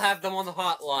 you still have them on the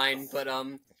hotline, but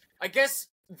I guess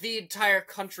the entire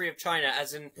country of China,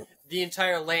 as in the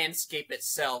entire landscape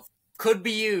itself, could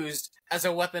be used as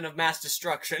a weapon of mass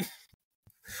destruction.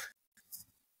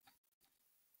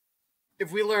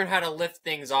 If we learn how to lift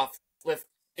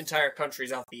entire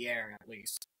countries off the air, at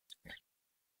least.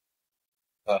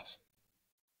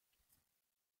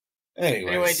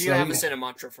 Anyway, do you have a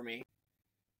Cinemantra for me?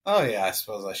 Oh yeah, I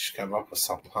suppose I should come up with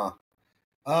something, huh?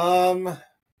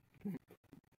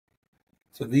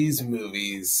 So these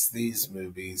movies.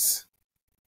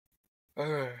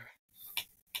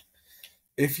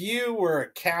 If you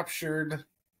were captured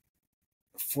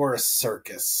for a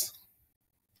circus,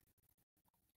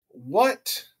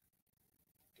 what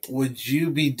would you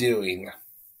be doing?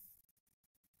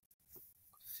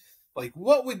 Like,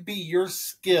 what would be your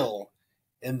skill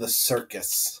in the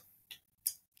circus?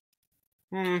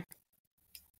 What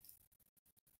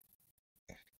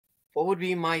would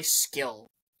be my skill?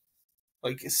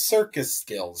 Like, circus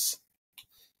skills.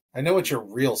 I know what your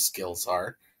real skills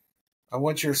are. I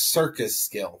want your circus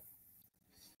skill.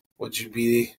 Would you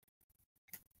be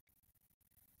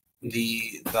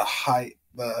the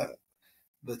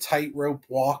tightrope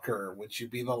walker? Would you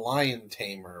be the lion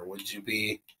tamer? Would you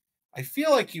be... I feel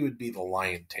like you would be the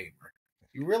lion tamer.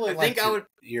 You really like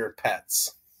your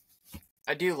pets.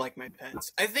 I do like my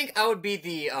pets. I think I would be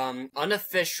the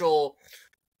unofficial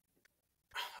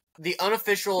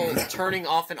turning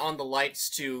off and on the lights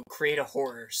to create a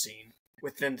horror scene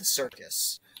within the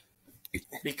circus.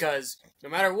 Because no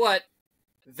matter what,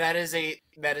 that is a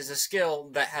skill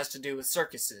that has to do with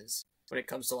circuses. When it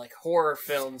comes to like horror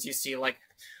films, you see like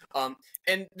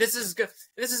and this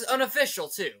is unofficial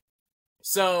too.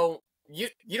 So you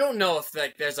don't know if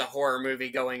like there's a horror movie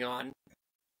going on.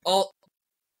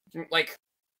 Like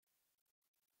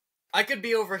I could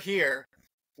be over here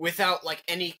without like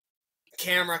any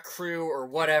camera crew or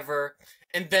whatever,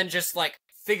 and then just like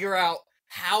figure out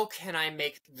how can I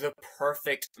make the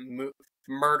perfect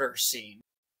murder scene,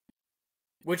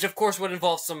 which of course would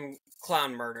involve some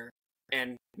clown murder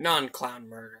and non-clown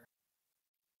murder.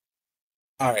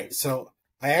 All right, so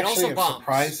I actually am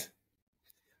surprised.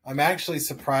 I'm actually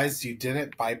surprised you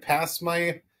didn't bypass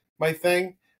my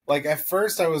thing. Like, at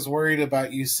first I was worried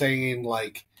about you saying,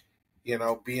 like, you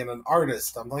know, being an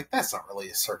artist. I'm like, that's not really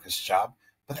a circus job.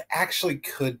 But it actually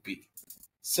could be.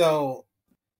 So,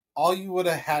 all you would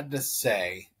have had to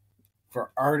say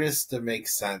for artists to make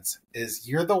sense is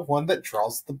you're the one that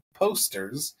draws the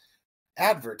posters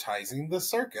advertising the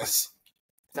circus.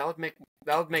 That would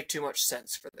make too much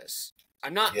sense for this.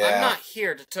 I'm not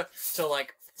here to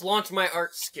like flaunt my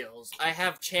art skills. I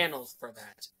have channels for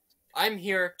that. I'm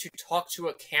here to talk to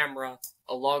a camera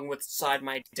along with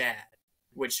my dad,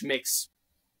 which makes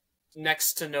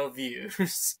next to no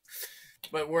views.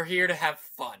 But we're here to have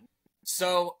fun.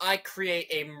 So I create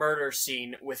a murder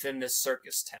scene within this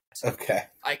circus tent. Okay.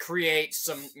 I create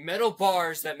some metal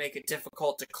bars that make it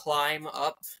difficult to climb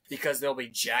up because they'll be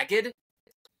jagged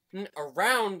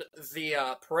around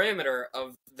the perimeter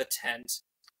of the tent,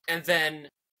 and then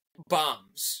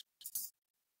bombs.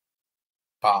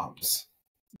 Bombs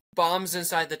Bombs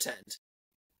inside the tent.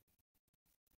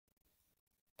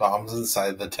 Bombs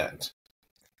inside the tent.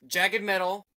 Jagged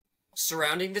metal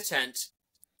surrounding the tent.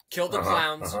 Kill the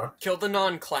clowns. Kill the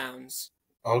non-clowns.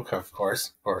 Okay, of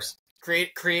course.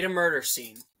 Create a murder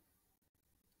scene.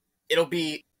 It'll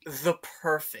be the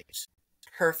perfect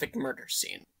murder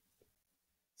scene.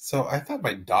 So I thought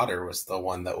my daughter was the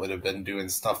one that would have been doing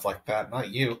stuff like that,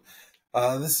 not you.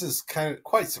 This is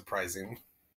quite surprising.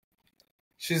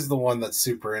 She's the one that's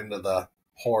super into the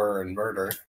horror and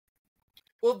murder.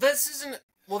 Well,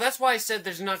 that's why I said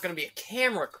there's not going to be a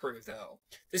camera crew, though.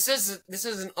 This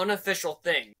is an unofficial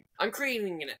thing. I'm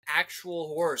creating an actual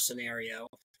horror scenario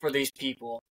for these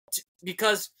people.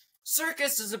 Because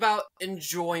circus is about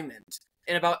enjoyment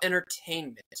and about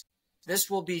entertainment. This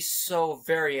will be so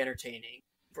very entertaining.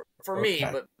 For me,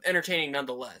 but entertaining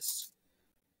nonetheless.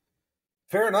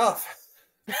 Fair enough.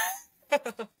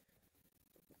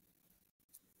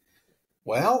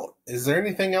 Well, is there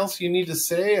anything else you need to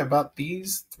say about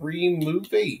these 3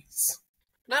 movies?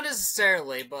 Not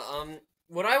necessarily, but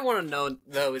what I want to know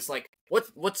though is like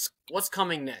what's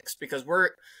coming next, because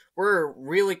we're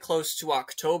really close to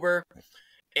October,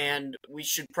 and we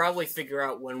should probably figure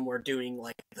out when we're doing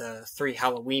like the 3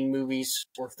 Halloween movies,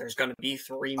 or if there's going to be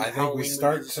 3 I Halloween think we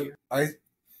start movies.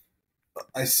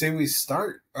 I say we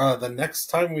start the next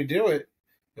time we do it.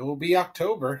 It will be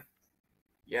October.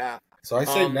 Yeah. So I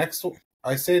say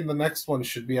the next one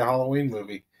should be a Halloween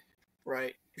movie.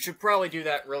 Right. We should probably do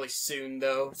that really soon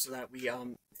though, so that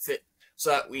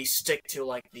we stick to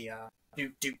like the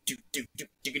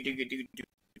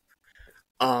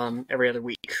every other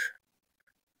week.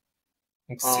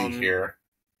 Let's see here.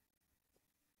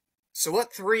 So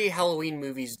what 3 Halloween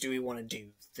movies do we want to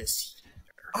do this year?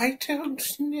 I don't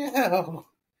know.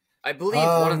 I believe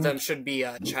one of them should be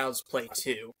Child's Play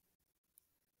 2.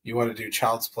 You want to do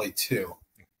Child's Play 2?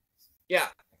 Yeah,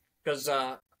 because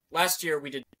last year we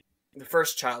did the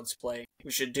first Child's Play.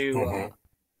 We should do,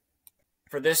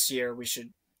 for this year, we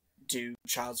should do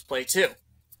Child's Play 2.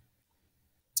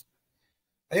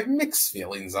 I have mixed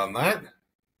feelings on that.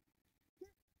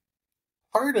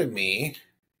 Part of me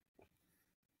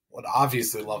would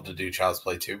obviously love to do Child's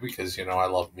Play 2 because, I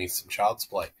love me some Child's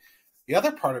Play. The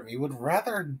other part of me would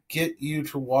rather get you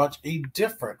to watch a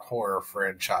different horror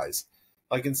franchise.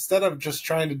 Like, instead of just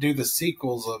trying to do the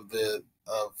sequels of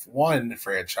one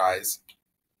franchise,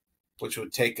 which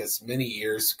would take us many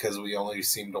years because we only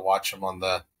seem to watch them on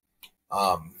the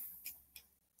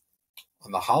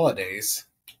holidays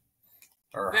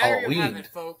or there Halloween. You have it,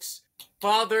 folks.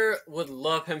 Father would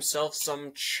love himself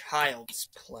some Child's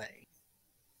Play.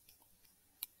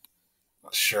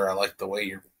 Not sure I like the way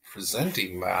you're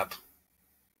presenting that,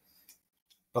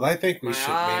 but I think we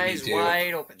should maybe do. Eyes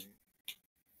wide open.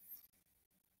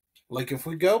 Like, if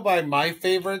we go by my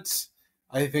favorites,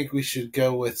 I think we should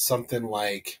go with something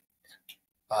like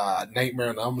Nightmare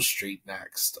on Elm Street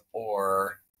next,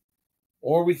 or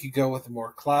we could go with a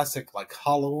more classic like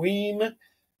Halloween.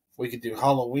 We could do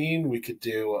Halloween. We could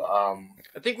do. I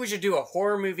think we should do a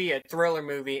horror movie, a thriller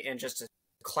movie, and just a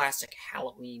classic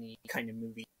Halloween-y kind of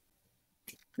movie.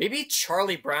 Maybe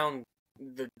Charlie Brown,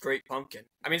 the Great Pumpkin.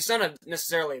 I mean, it's not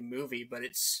necessarily a movie, but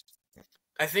it's.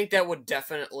 I think that would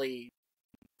definitely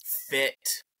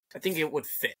fit. I think it would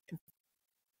fit.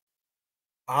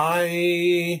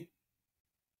 I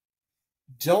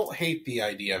don't hate the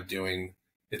idea of doing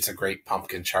It's a Great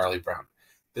Pumpkin, Charlie Brown.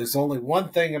 There's only one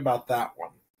thing about that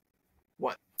one.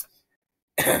 What?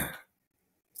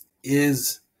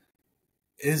 Is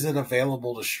it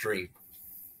available to stream?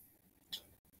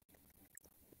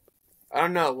 I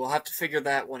don't know. We'll have to figure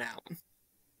that one out.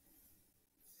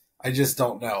 I just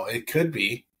don't know. It could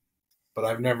be, but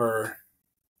I've never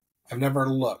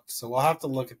looked. So we'll have to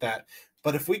look at that.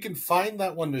 But if we can find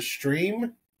that one to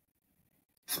stream,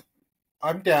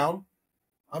 I'm down.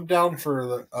 I'm down for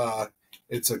the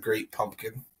It's a Great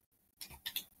Pumpkin.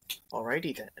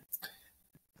 Alrighty then.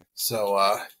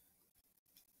 So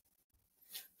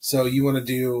you want to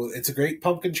do It's a Great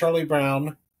Pumpkin, Charlie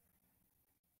Brown,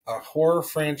 a horror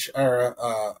franchise, or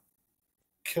a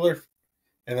killer,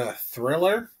 and a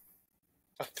thriller?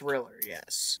 A thriller,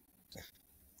 yes.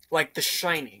 Like The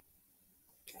Shining.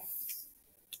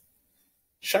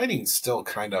 Shining's still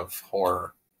kind of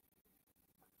horror-ish.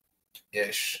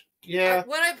 Yeah.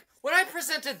 When I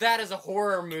presented that as a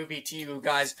horror movie to you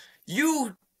guys,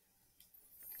 you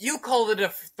called it a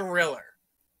thriller.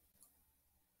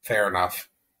 Fair enough.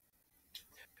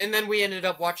 And then we ended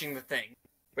up watching The Thing,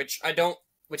 which I don't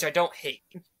hate.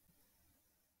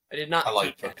 I did not. I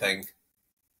like hate The Thing.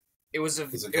 It was a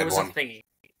thingy.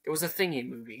 It was a thingy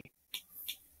movie.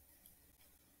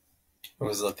 It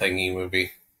was a thingy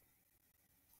movie.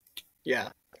 Yeah.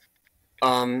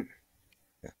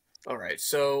 All right,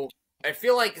 so I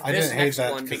feel like I this didn't hate next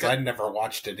that one because I never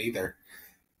watched it either.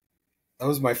 That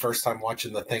was my first time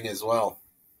watching The Thing as well.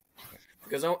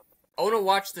 because I want to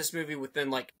watch this movie within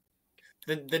like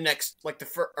the next like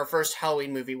our first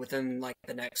Halloween movie within like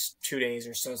the next 2 days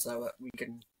or so that we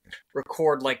can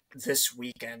record like this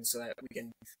weekend so that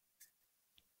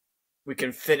we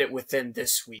can fit it within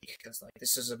this week because like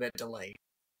this is a bit delayed.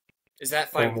 Is that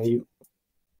fine with you?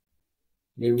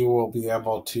 Maybe we'll be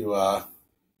able to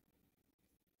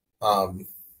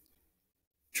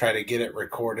try to get it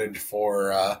recorded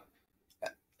for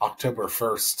October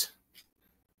 1st,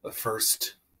 the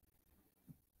first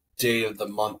day of the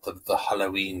month of the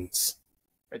Halloweens.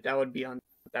 Right, that would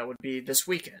be this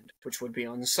weekend, which would be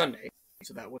on Sunday,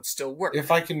 so that would still work.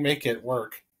 If I can make it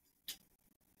work.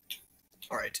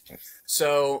 All right,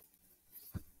 so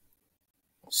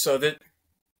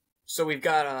we've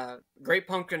got Great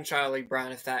Pumpkin, Charlie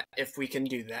Brown. If we can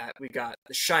do that, we got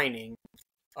The Shining,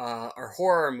 our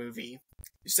horror movie.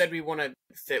 You said we want to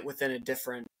fit within a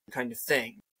different kind of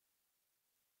thing.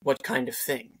 What kind of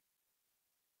thing?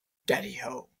 Daddy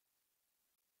ho.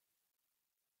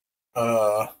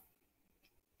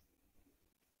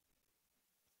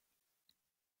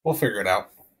 We'll figure it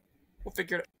out. We'll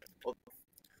figure it out.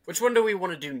 Which one do we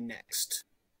want to do next?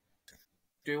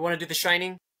 Do we want to do The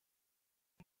Shining?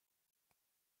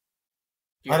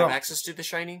 Do you have access to The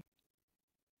Shining?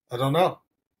 I don't know.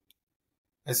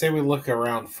 I say we look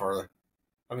around for...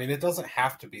 I mean, it doesn't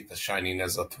have to be The Shining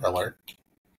as a thriller.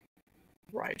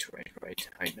 Right.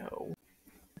 I know.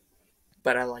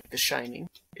 But I like The Shining.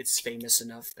 It's famous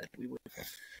enough that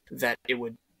it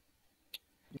would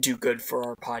do good for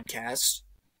our podcast.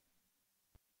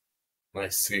 I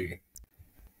see.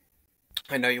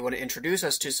 I know you want to introduce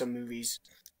us to some movies,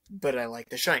 but I like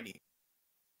The Shining.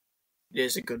 It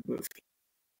is a good movie.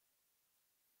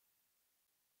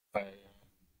 I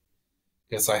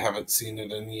guess I haven't seen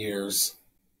it in years.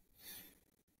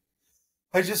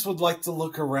 I just would like to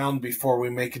look around before we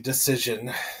make a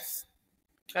decision.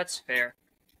 That's fair.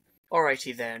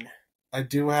 Alrighty then. I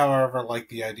do, however, like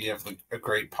the idea of a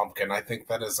Great Pumpkin. I think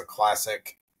that is a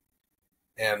classic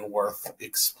and worth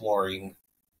exploring.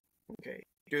 Okay.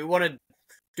 Do we want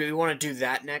to do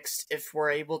that next if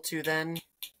we're able to then?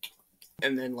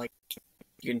 And then like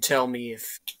you can tell me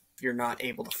if you're not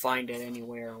able to find it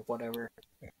anywhere or whatever.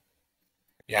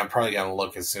 Yeah, I'm probably gonna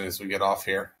look as soon as we get off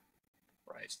here.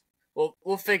 Right. Well,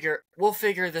 we'll figure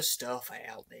this stuff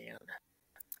out then.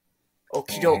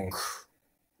 Okie doke.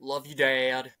 Love you,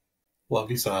 Dad. Love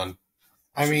you, son.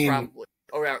 I mean,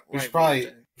 we should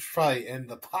probably end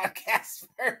the podcast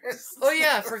first. Oh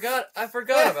yeah, I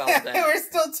forgot about that. We're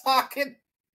still talking.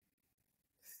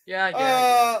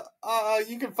 Yeah.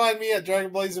 You can find me at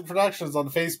Dragon Blazer Productions on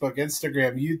Facebook,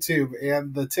 Instagram, YouTube,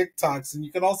 and the TikToks. And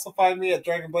you can also find me at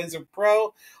Dragon Blazer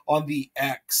Pro on the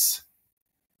X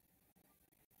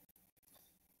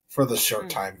for the short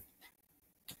time.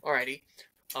 Alrighty.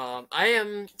 I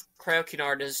am Cryokeen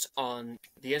Artist on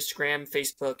the Instagram,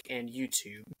 Facebook, and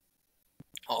YouTube.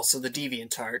 Also the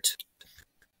DeviantArt.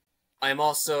 I am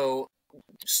also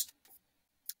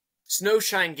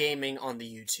Snowshine Gaming on the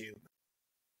YouTube.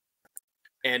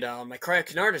 And my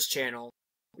Cryokeen Artist channel,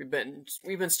 we've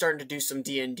been starting to do some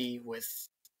D&D with,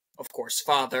 of course,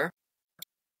 Father,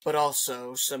 but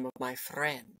also some of my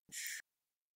friends.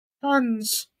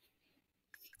 Friends.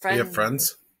 We have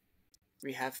friends?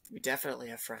 We definitely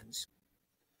have friends.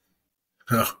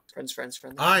 Oh. Friends.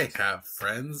 I have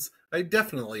friends. I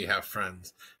definitely have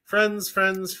friends. Friends.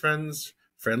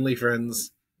 Friendly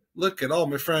friends. Look at all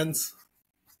my friends.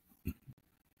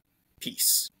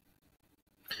 Peace.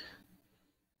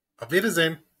 Auf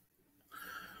Wiedersehen.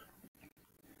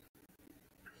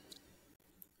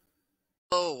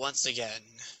 Oh, once again,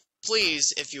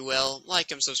 please, if you will, like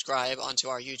and subscribe onto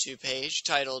our YouTube page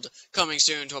titled Coming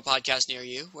Soon to a Podcast Near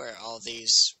You, where all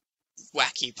these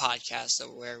wacky podcasts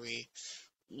where we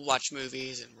watch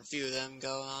movies and review them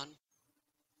go on.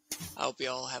 I hope you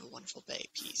all have a wonderful day.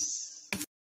 Peace.